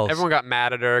Johansson. What roles? Everyone got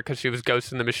mad at her because she was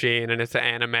Ghost in the Machine and it's an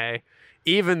anime.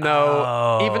 Even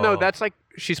though that's like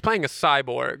she's playing a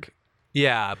cyborg.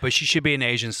 Yeah, but she should be an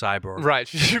Asian cyborg. Right.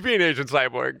 She should be an Asian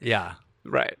cyborg. Yeah.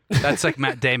 Right. That's like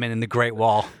Matt Damon in The Great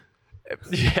Wall.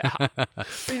 Yeah.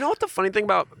 But you know what the funny thing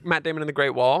about Matt Damon in The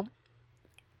Great Wall?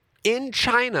 In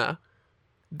China,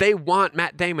 they want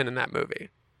Matt Damon in that movie.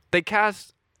 They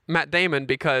cast Matt Damon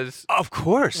because Of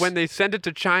course. when they send it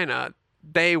to China,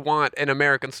 they want an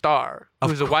American star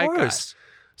who's Of a white guy. course.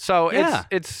 So Yeah.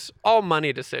 it's all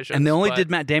money decisions. And they only but did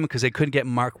Matt Damon because they couldn't get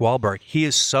Mark Wahlberg. He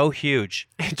is so huge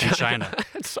in China.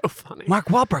 It's so funny. Mark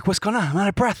Wahlberg, what's going on? I'm out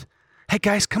of breath. Hey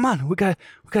guys, come on. We gotta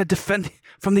defend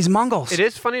from these Mongols. It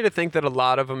is funny to think that a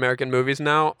lot of American movies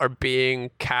now are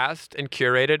being cast and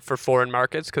curated for foreign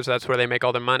markets because that's where they make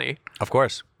all their money. Of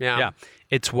course. Yeah. Yeah.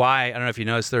 It's why, I don't know if you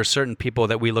noticed, there are certain people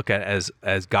that we look at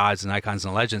as gods and icons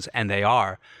and legends, and they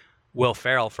are. Will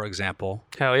Ferrell, for example.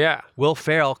 Hell yeah. Will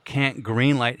Ferrell can't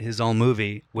greenlight his own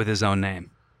movie with his own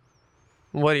name.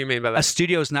 What do you mean by A that?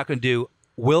 studio is not going to do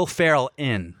Will Ferrell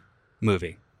in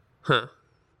movie. Huh.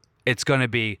 It's going to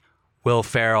be Will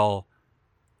Ferrell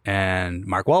and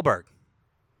Mark Wahlberg.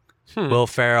 Will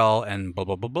Ferrell and blah,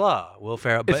 blah, blah, blah. Will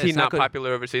Ferrell. Is but he it's not good-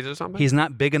 popular overseas or something? He's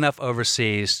not big enough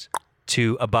overseas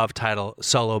to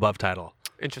solo above title.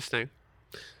 Interesting.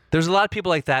 There's a lot of people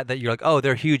like that you're like, oh,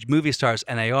 they're huge movie stars,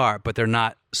 and they are, but they're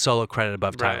not solo credit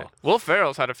above title. Right. Will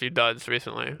Ferrell's had a few duds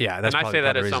recently. Yeah, that's and I probably say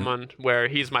that part of as the reason. someone where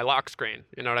he's my lock screen.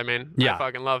 You know what I mean? Yeah. I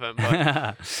fucking love him.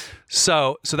 But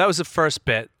So that was the first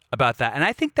bit about that. And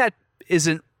I think that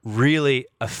isn't really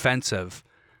offensive.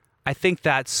 I think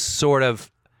that's sort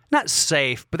of not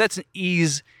safe, but that's an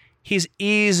ease. He's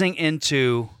easing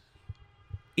into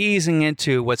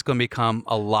what's going to become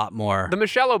a lot more. the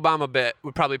Michelle Obama bit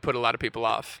would probably put a lot of people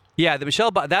off. Yeah, the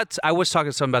Michelle Obama. I was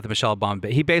talking to someone about the Michelle Obama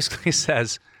bit. He basically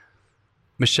says,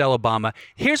 Michelle Obama.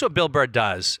 Here's what Bill Burr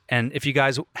does, and if you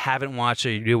guys haven't watched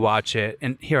it, you do watch it.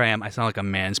 And here I am. I sound like a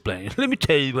mansplaining. Let me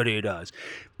tell you what he does.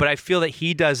 But I feel that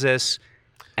he does this,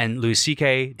 and Louis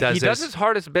C.K. does He this. does his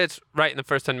hardest bits right in the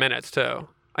first 10 minutes, too.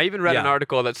 I even read an Yeah.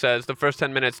 article that says the first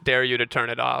 10 minutes dare you to turn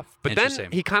it off. But then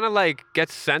Interesting. he kind of like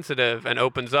gets sensitive and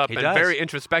opens up He and does. very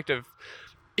introspective.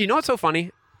 You know what's so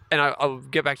funny? And I'll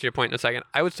get back to your point in a second.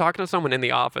 I was talking to someone in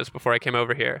the office before I came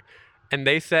over here, and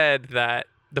they said that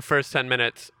the first 10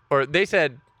 minutes, or they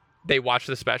said they watched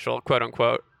the special, quote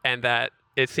unquote, and that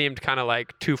it seemed kind of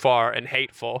like too far and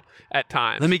hateful at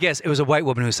times. Let me guess. It was a white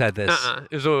woman who said this.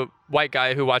 It was a white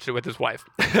guy who watched it with his wife.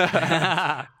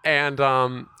 and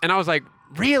I was like,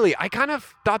 really? I kind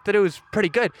of thought that it was pretty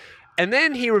good. And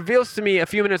then he reveals to me a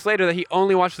few minutes later that he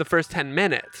only watched the first 10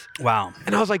 minutes. Wow.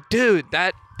 And I was like, dude,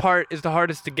 that part is the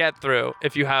hardest to get through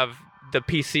if you have the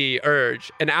PC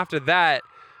urge. And after that,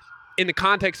 in the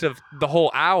context of the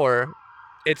whole hour,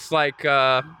 it's like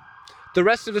the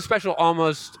rest of the special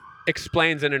almost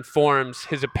explains and informs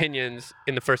his opinions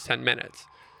in the first 10 minutes.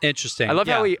 Interesting. I love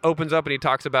how he opens up and he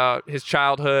talks about his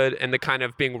childhood and the kind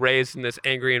of being raised in this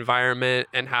angry environment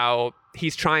and how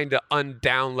he's trying to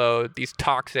undownload these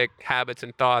toxic habits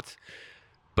and thoughts,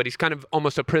 but he's kind of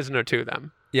almost a prisoner to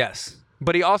them. Yes.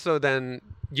 But he also then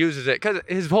uses it because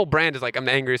his whole brand is like, I'm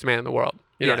the angriest man in the world.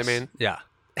 You know what I mean? Yeah.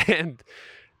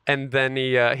 And then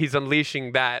he's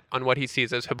unleashing that on what he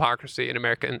sees as hypocrisy in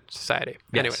American society.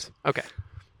 Yes. Anyways, okay.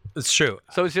 It's true.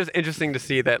 So it's just interesting to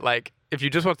see that, like, if you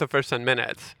just watch the first 10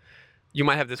 minutes, you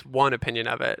might have this one opinion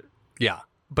of it. Yeah.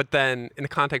 But then in the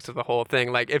context of the whole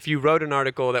thing, like, if you wrote an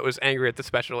article that was angry at the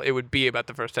special, it would be about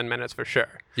the first 10 minutes for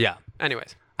sure. Yeah.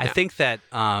 Anyways. I think that,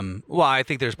 I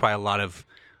think there's probably a lot of,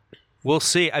 we'll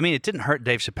see. I mean, it didn't hurt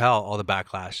Dave Chappelle, all the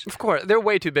backlash. Of course. They're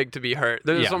way too big to be hurt.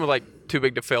 There's Yeah. someone like too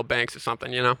big to fail banks or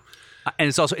something, you know? And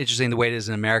it's also interesting the way it is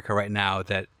in America right now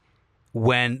that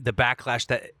when the backlash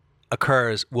that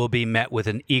occurs will be met with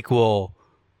an equal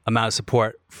amount of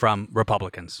support from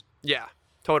Republicans. Yeah,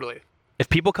 totally. If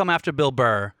people come after Bill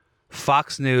Burr,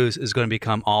 Fox News is going to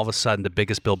become all of a sudden the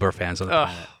biggest Bill Burr fans on the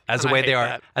planet. As the and I way they hate are,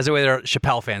 that. as the way they're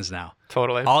Chappelle fans now.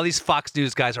 Totally. All these Fox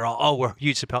News guys are all, we're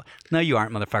huge Chappelle. No, you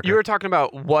aren't, motherfucker. You were talking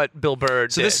about what Bill Burr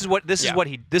did. So this is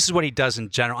what he does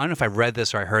in general. I don't know if I read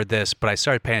this or I heard this, but I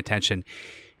started paying attention.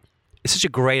 It's such a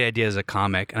great idea as a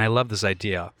comic, and I love this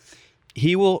idea.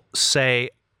 He will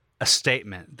say a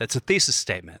statement that's a thesis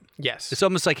statement. Yes. It's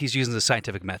almost like he's using the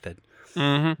scientific method.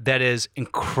 That is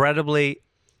incredibly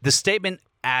the statement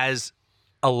as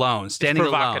alone, standing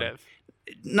provocative.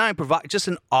 alone. Not provocative, just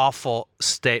an awful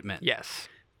statement. Yes.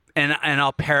 And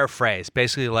I'll paraphrase,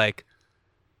 basically like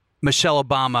Michelle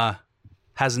Obama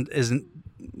isn't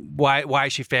why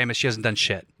is she famous? She hasn't done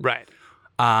shit. Right.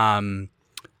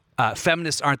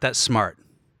 Feminists aren't that smart.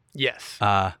 Yes.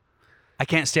 I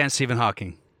can't stand Stephen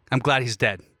Hawking. I'm glad he's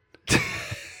dead.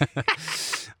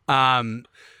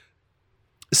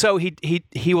 So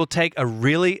he will take a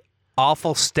really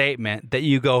awful statement that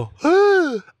you go,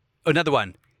 another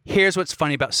one. Here's what's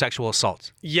funny about sexual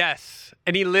assault. Yes.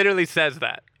 And he literally says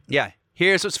that. Yeah.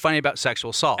 Here's what's funny about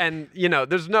sexual assault. And,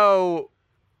 there's no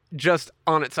just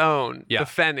on its own Yeah.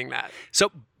 defending that.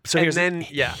 So And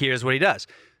here's what he does.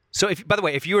 So by the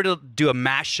way, if you were to do a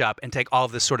mashup and take all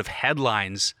of the sort of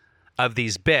headlines of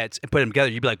these bits and put them together,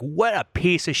 you'd be like, what a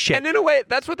piece of shit. And in a way,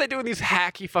 that's what they do in these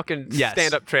hacky fucking Yes.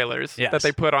 stand-up trailers Yes. that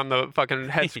they put on the fucking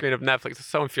head screen of Netflix. It's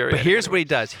so infuriating. But here's what he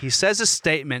does. He says a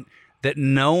statement that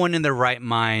no one in their right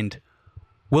mind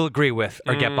will agree with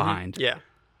or get behind. Yeah.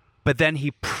 But then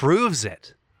he proves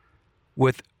it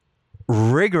with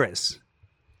rigorous,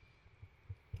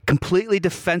 completely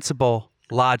defensible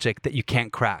logic that you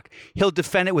can't crack. He'll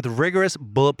defend it with rigorous,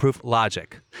 bulletproof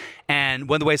logic. And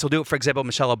one of the ways he'll do it, for example,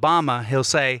 Michelle Obama, he'll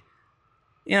say,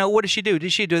 what did she do?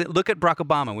 Did she do it? Look at Barack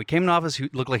Obama. When we came in office, he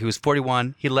looked like he was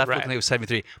 41. He left looking like he was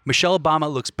 73. Michelle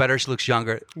Obama looks better. She looks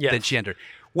younger than she entered.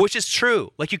 Which is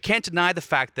true. Like, you can't deny the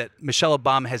fact that Michelle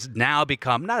Obama has now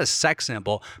become not a sex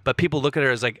symbol, but people look at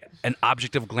her as like an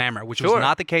object of glamour, which was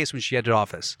not the case when she entered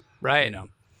office. Right.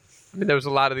 I mean, there was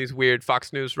a lot of these weird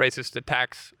Fox News racist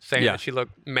attacks saying that she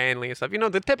looked manly and stuff.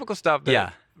 The typical stuff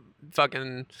that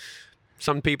fucking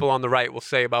some people on the right will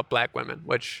say about black women,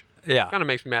 which kind of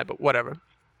makes me mad, but whatever.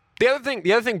 The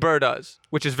other thing Burr does,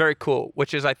 which is very cool,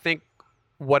 which is I think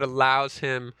what allows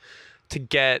him to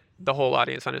get the whole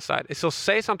audience on his side, is he'll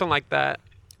say something like that,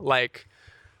 like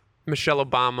Michelle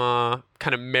Obama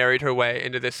kind of married her way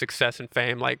into this success and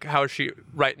fame. Like, how is she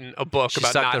writing a book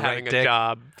about not having a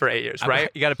job for 8 years, right?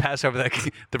 You got to pass over the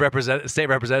state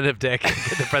representative dick,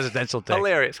 the presidential dick.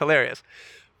 Hilarious.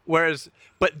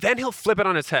 But then he'll flip it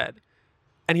on its head,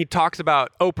 and he talks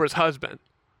about Oprah's husband.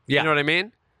 Yeah. You know what I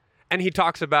mean? And he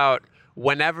talks about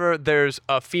whenever there's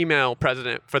a female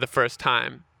president for the first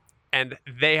time, and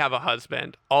they have a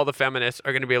husband, all the feminists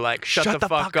are going to be like, shut the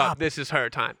fuck up. This is her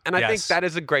time. And I think that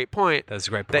is a great point. That's a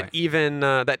great point. That even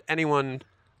that anyone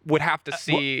would have to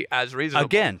see as reasonable.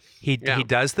 Again, he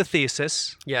does the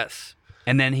thesis. Yes.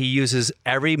 And then he uses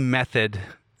every method,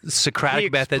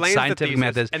 Socratic method, scientific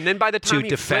methods, and then by the time to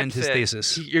defend his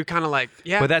thesis. You're kind of like,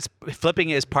 But that's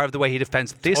flipping is part of the way he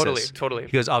defends the thesis. Totally.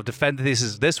 He goes, I'll defend the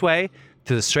thesis this way,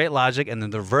 to the straight logic, and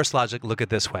then the reverse logic, look at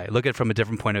this way. Look at it from a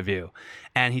different point of view.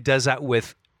 And he does that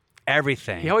with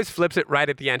everything. He always flips it right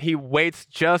at the end. He waits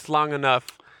just long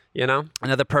enough,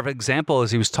 Another perfect example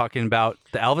is he was talking about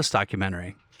the Elvis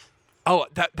documentary. Oh,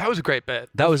 that was a great bit.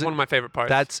 That was one of my favorite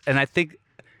parts. And I think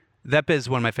that bit is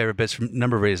one of my favorite bits for a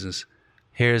number of reasons.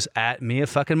 Here's at Mia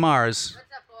fucking Mars.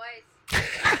 What's up,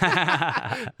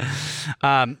 boys? So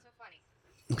funny.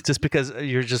 Just because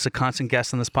you're just a constant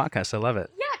guest on this podcast. I love it.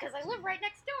 Yeah, because I live right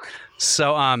next door.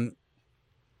 So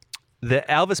the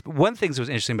Elvis, one of the things that was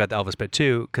interesting about the Elvis bit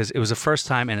too, because it was the first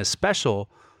time in a special,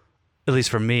 at least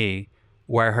for me,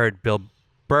 where I heard Bill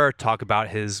Burr talk about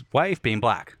his wife being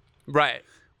black, Right.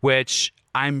 which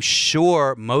I'm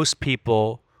sure most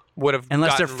people, Would have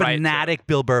unless they're gotten right to- fanatic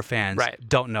Bill Burr fans, Right.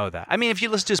 don't know that. I mean, if you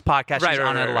listen to his podcast, Right, he's right,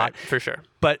 on it a right, lot. right, for sure.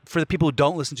 But for the people who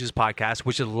don't listen to his podcast,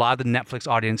 which a lot of the Netflix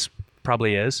audience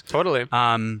probably is, Totally.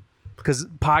 because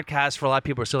podcasts for a lot of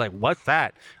people are still like, what's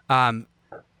that?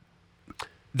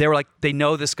 They were like, they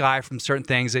know this guy from certain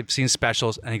things. They've seen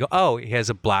specials, and they go, oh, he has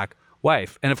a black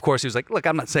wife. And of course, he was like, look,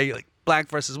 I'm not saying like black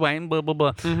versus white, and blah, blah,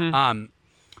 blah. Mm-hmm.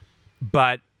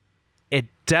 But it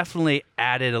definitely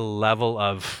added a level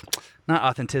of, not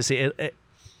authenticity, it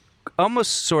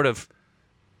almost sort of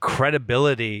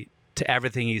credibility to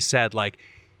everything he said. Like,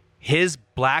 his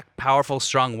black, powerful,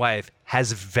 strong wife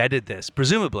has vetted this,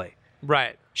 presumably.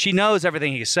 Right. She knows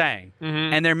everything he's saying,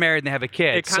 and they're married and they have a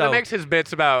kid. It kind of makes his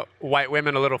bits about white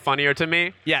women a little funnier to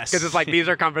me. Yes. Because it's like these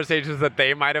are conversations that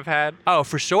they might have had. Oh,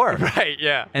 for sure. Right,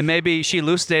 yeah. And maybe she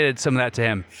elucidated some of that to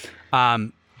him.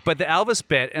 But the Elvis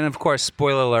bit, and of course,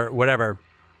 spoiler alert, whatever.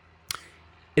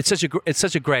 It's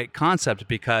such a great concept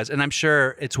because, and I'm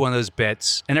sure it's one of those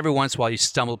bits, and every once in a while you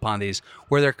stumble upon these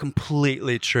where they're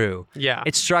completely true. Yeah.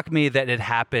 It struck me that it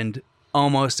happened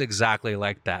almost exactly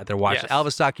like that. They're watching Yes.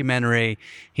 Elvis documentary.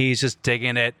 He's just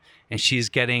digging it, and she's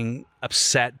getting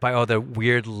upset by all the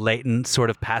weird, latent, sort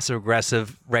of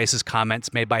passive-aggressive, racist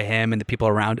comments made by him and the people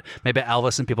around, made by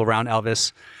Elvis and people around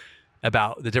Elvis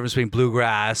about the difference between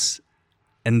bluegrass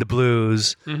and the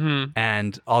blues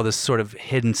and all this sort of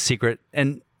hidden secret.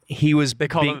 And he was They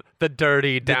call them the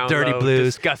dirty, down dirty low,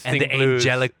 blues disgusting and the blues.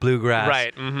 angelic bluegrass.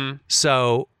 Right. Mm-hmm.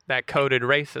 So, That coded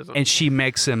racism. and she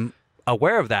makes him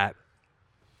aware of that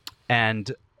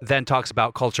and then talks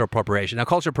about cultural appropriation. Now,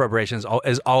 cultural appropriation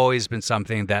has always been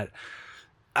something that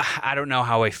I don't know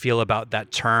how I feel about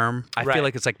that term. I Right. feel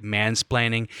like it's like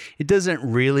mansplaining. It doesn't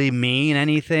really mean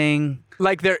anything.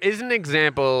 Like there is an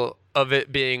example of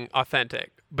it being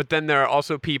authentic, but then there are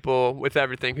also people with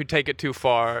everything who take it too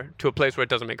far to a place where it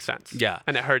doesn't make sense. Yeah.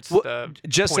 And it hurts Well, the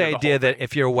just point the of idea whole that thing.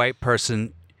 if you're a white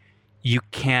person, you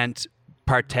can't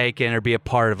partake in or be a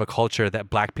part of a culture that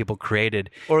black people created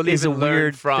or is a even learn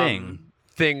weird from thing.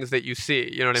 things that you see.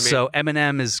 You know what I mean? So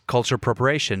Eminem is culture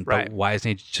appropriation, but Right. why isn't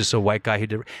he just a white guy who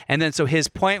did? And then so his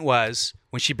point was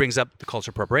when she brings up the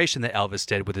culture appropriation that Elvis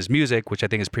did with his music, which I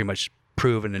think is pretty much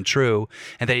proven and true,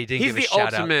 and that he didn't he's give a the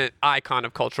shout ultimate icon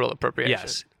of cultural appropriation. out.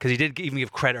 Yes, because he did even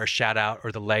give credit or shout out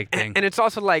or the leg thing. And it's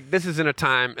also like this is in a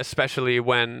time, especially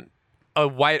when a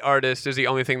white artist is the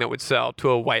only thing that would sell to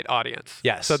a white audience.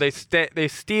 Yes. So they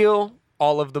steal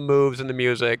all of the moves and the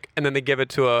music, and then they give it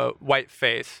to a white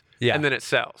face. Yeah. And then it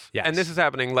sells. Yes. And this is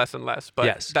happening less and less, but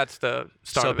Yes. that's the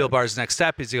start So of Bill it. Barr's next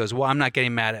step is he goes, well, I'm not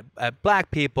getting mad at black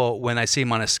people when I see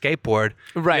them on a skateboard.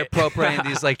 Right. You're appropriating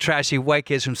these like trashy white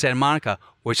kids from Santa Monica,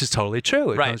 which is totally true.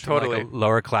 It Right, comes from, like, totally. a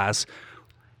lower class.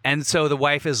 And so the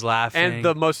wife is laughing. And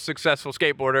the most successful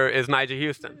skateboarder is Nigel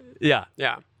Houston. yeah,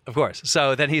 Yeah. of course.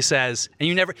 So then he says, and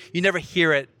you never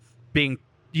hear it being,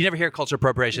 you never hear cultural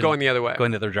appropriation Going the other way.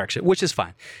 going the other direction, which is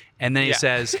fine. And then he Yeah.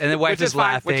 says, and the wife Which is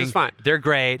fine, laughing. which is fine. They're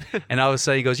great. And all of a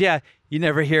sudden he goes, yeah, you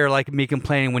never hear like me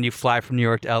complaining when you fly from New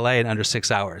York to LA in under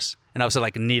 6 hours. And I was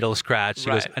like a needle scratch. He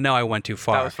goes, Right. I know I went too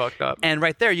far. That was fucked up. And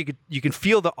right there, you can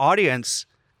feel the audience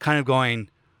kind of going,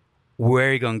 where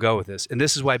are you going to go with this? And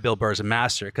this is why Bill Burr's a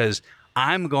master, because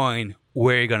I'm going,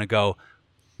 where are you going to go?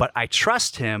 But I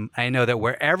trust him. I know that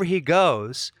wherever he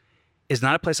goes is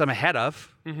not a place I'm ahead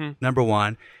of, number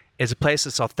one. It's a place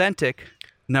that's authentic,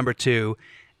 number two,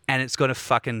 and it's going to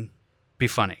fucking be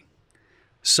funny.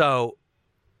 So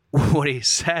what he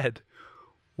said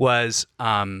was,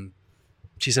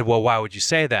 she said, well, why would you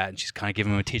say that? And she's kind of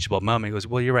giving him a teachable moment. He goes,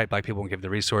 well, you're right. Black people weren't given the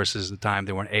resources, the time.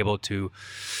 They weren't able to,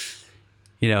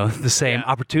 the same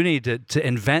opportunity to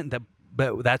invent that.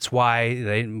 But that's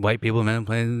why white people invented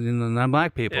planes and not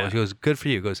black people. Yeah. She goes, good for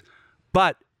you. He goes,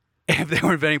 but if they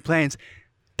were inventing planes,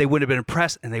 they wouldn't have been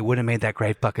impressed and they wouldn't have made that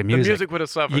great fucking The music. music would have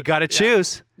suffered. You got to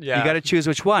choose. Yeah. You got to choose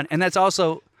which one. And that's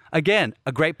also, again,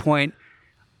 a great point.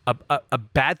 A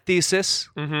bad thesis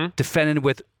defended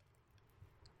with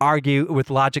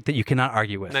logic that you cannot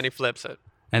argue with. And then he flips it.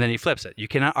 And then he flips it. You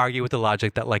cannot argue with the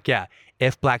logic that, like, yeah,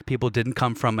 if black people didn't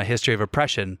come from a history of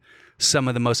oppression, some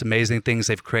of the most amazing things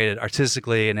they've created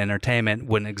artistically and entertainment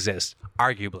wouldn't exist,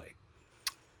 arguably.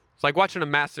 It's like watching a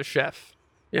Master Chef.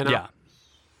 You know? Yeah.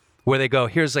 Where they go,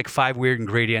 here's like 5 weird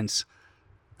ingredients,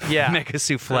 Yeah. make a And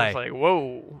souffle. it's like,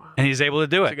 whoa, And he's able to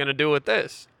do what's he it. gonna do with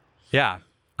this? Yeah.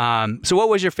 So what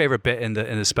was your favorite bit in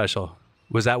the special?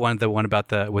 Was that one the one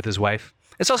about with his wife?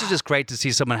 It's also just great to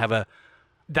see someone have a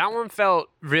that one felt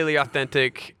really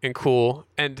authentic and cool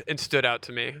and stood out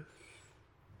to me.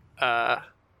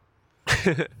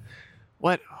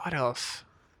 What else?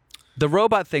 The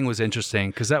robot thing was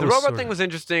interesting because The robot thing was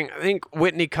interesting. I think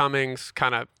Whitney Cummings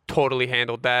kind of totally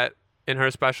handled that in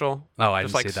her special. Oh, I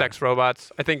just didn't like see that. sex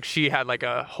robots. I think she had like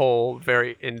a whole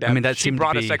very in-depth. I mean, that she seemed to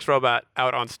brought a be- sex robot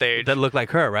out on stage that looked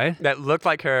like her, right? that looked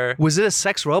like her, Was it a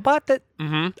sex robot that?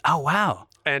 Mm-hmm. Oh wow.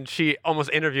 and she almost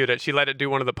interviewed it. She let it do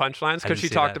one of the punchlines didn't because she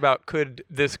see talked that. about could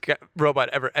this robot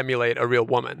ever emulate a real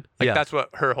woman? Like Yeah. that's what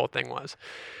her whole thing was.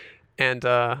 And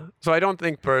so I don't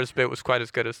think Burr's bit was quite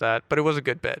as good as that, but it was a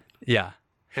good bit. Yeah.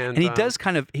 And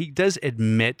And he does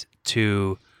admit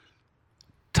to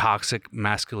toxic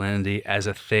masculinity as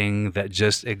a thing that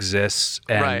just exists,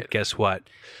 and Right. guess what?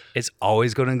 It's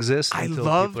always going to exist I until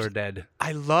loved- people are dead.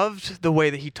 I loved the way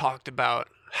that he talked about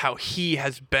how he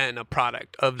has been a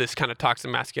product of this kind of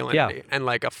toxic masculinity and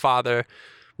like a father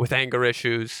with anger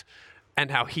issues,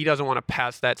 and how he doesn't want to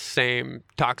pass that same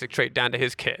toxic trait down to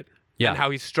his kid. Yeah. And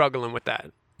how he's struggling with that.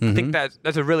 I think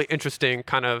that's a really interesting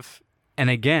kind of.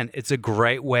 And again, it's a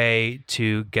great way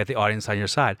to get the audience on your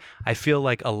side. I feel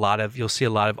like you'll see a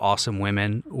lot of awesome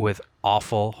women with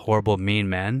awful, horrible, mean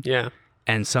men. Yeah.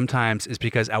 And sometimes it's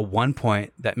because at one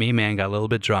point that mean man got a little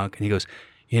bit drunk and he goes,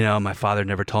 my father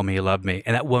never told me he loved me.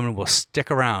 And that woman will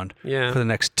stick around Yeah. for the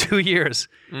next 2 years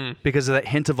because of that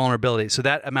hint of vulnerability. So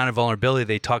that amount of vulnerability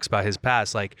that he talks about his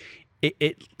past, like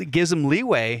it gives him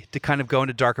leeway to kind of go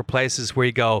into darker places where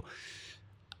you go,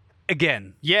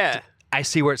 again, Yeah. I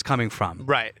see where it's coming from.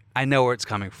 Right. I know where it's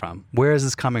coming from. Where is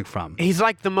this coming from? He's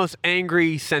like the most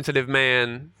angry, sensitive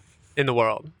man in the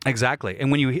world. Exactly. And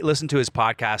when you listen to his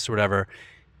podcast or whatever,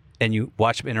 and you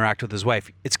watch him interact with his wife,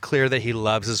 it's clear that he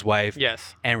loves his wife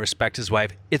Yes. and respects his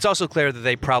wife. It's also clear that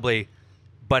they probably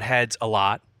butt heads a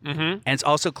lot. Mm-hmm. And it's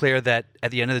also clear that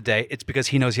at the end of the day, it's because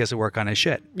he knows he has to work on his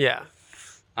shit. Yeah.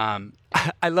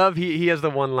 I love he has the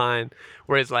one line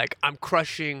where he's like, I'm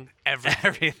crushing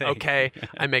everything. Okay.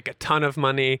 I make a ton of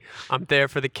money. I'm there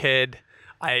for the kid.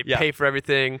 I Yeah. pay for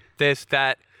everything. This,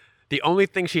 that. The only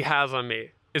thing she has on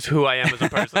me is who I am as a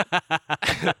person.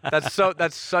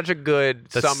 That's such a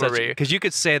good summary. Because you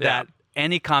could say that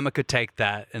any comic could take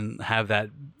that and have that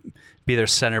be their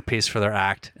centerpiece for their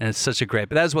act. And it's such a great,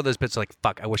 but that is one of those bits like,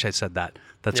 fuck, I wish I said that.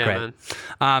 That's Yeah, great.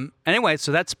 man. Anyway,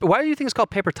 so why do you think it's called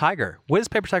Paper Tiger? What does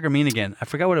Paper Tiger mean again? I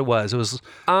forgot what it was. It was,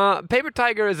 Paper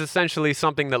tiger is essentially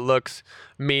something that looks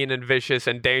mean and vicious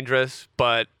and dangerous,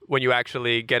 but when you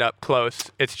actually get up close,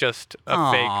 it's just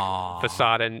a fake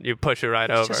facade and you push it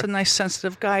right over. just a nice,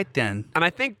 sensitive guy then. And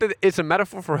I think that it's a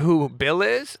metaphor for who Bill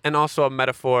is, and also a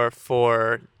metaphor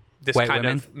for this White kind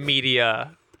women? of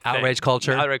media Outrage thing.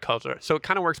 culture? Outrage culture. So it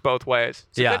kind of works both ways.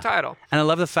 It's a good title. And I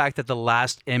love the fact that the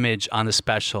last image on the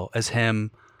special is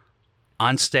him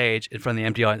on stage in front of the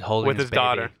empty audience holding With his baby.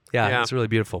 daughter. Yeah, Yeah. it's really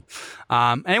beautiful.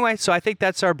 Anyway, so I think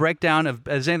that's our breakdown of.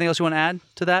 Is there anything else you want to add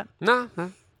to that? No.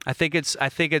 I think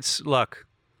it's. Look,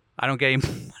 I don't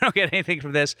get anything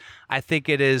from this. I think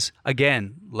it is,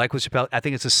 again, like with Chappelle. I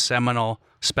think it's a seminal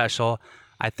special.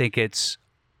 I think it's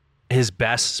his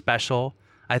best special.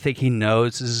 I think he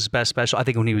knows this is his best special. I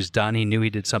think when he was done, he knew he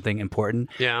did something important.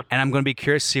 Yeah. And I'm going to be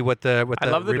curious to see what the I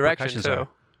love the direction repercussions too. are.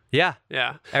 Yeah.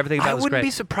 Yeah. Everything I about it was wouldn't great.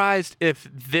 be surprised if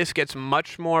this gets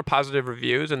much more positive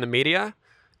reviews in the media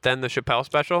than the Chappelle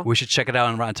special. We should check it out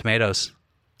on Rotten Tomatoes.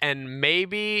 And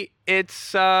maybe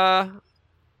it's there's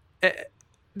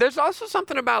also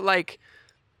something about like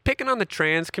picking on the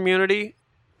trans community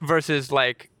versus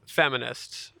like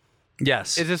feminists.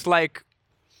 Yes. It's just like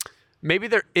maybe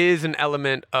there is an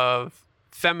element of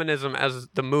feminism as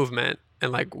the movement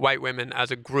and like white women as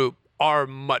a group are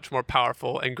much more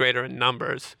powerful and greater in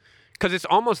numbers because it's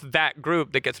almost that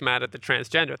group that gets mad at the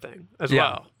transgender thing as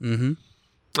well. Mm-hmm.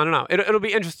 I don't know. It'll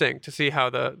be interesting to see how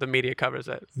the media covers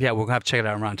it. Yeah, we're going to have to check it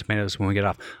out on Rotten Tomatoes when we get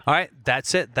off. All right,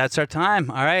 that's it. That's our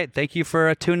time. All right, thank you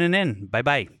for tuning in.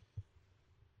 Bye-bye.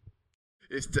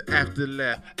 It's the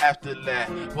afterlife,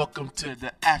 afterlife. Welcome to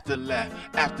the afterlife,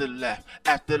 afterlife,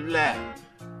 afterlife.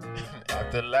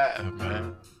 Afterlife,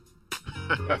 man.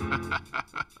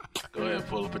 Go ahead and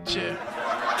pull up a chair.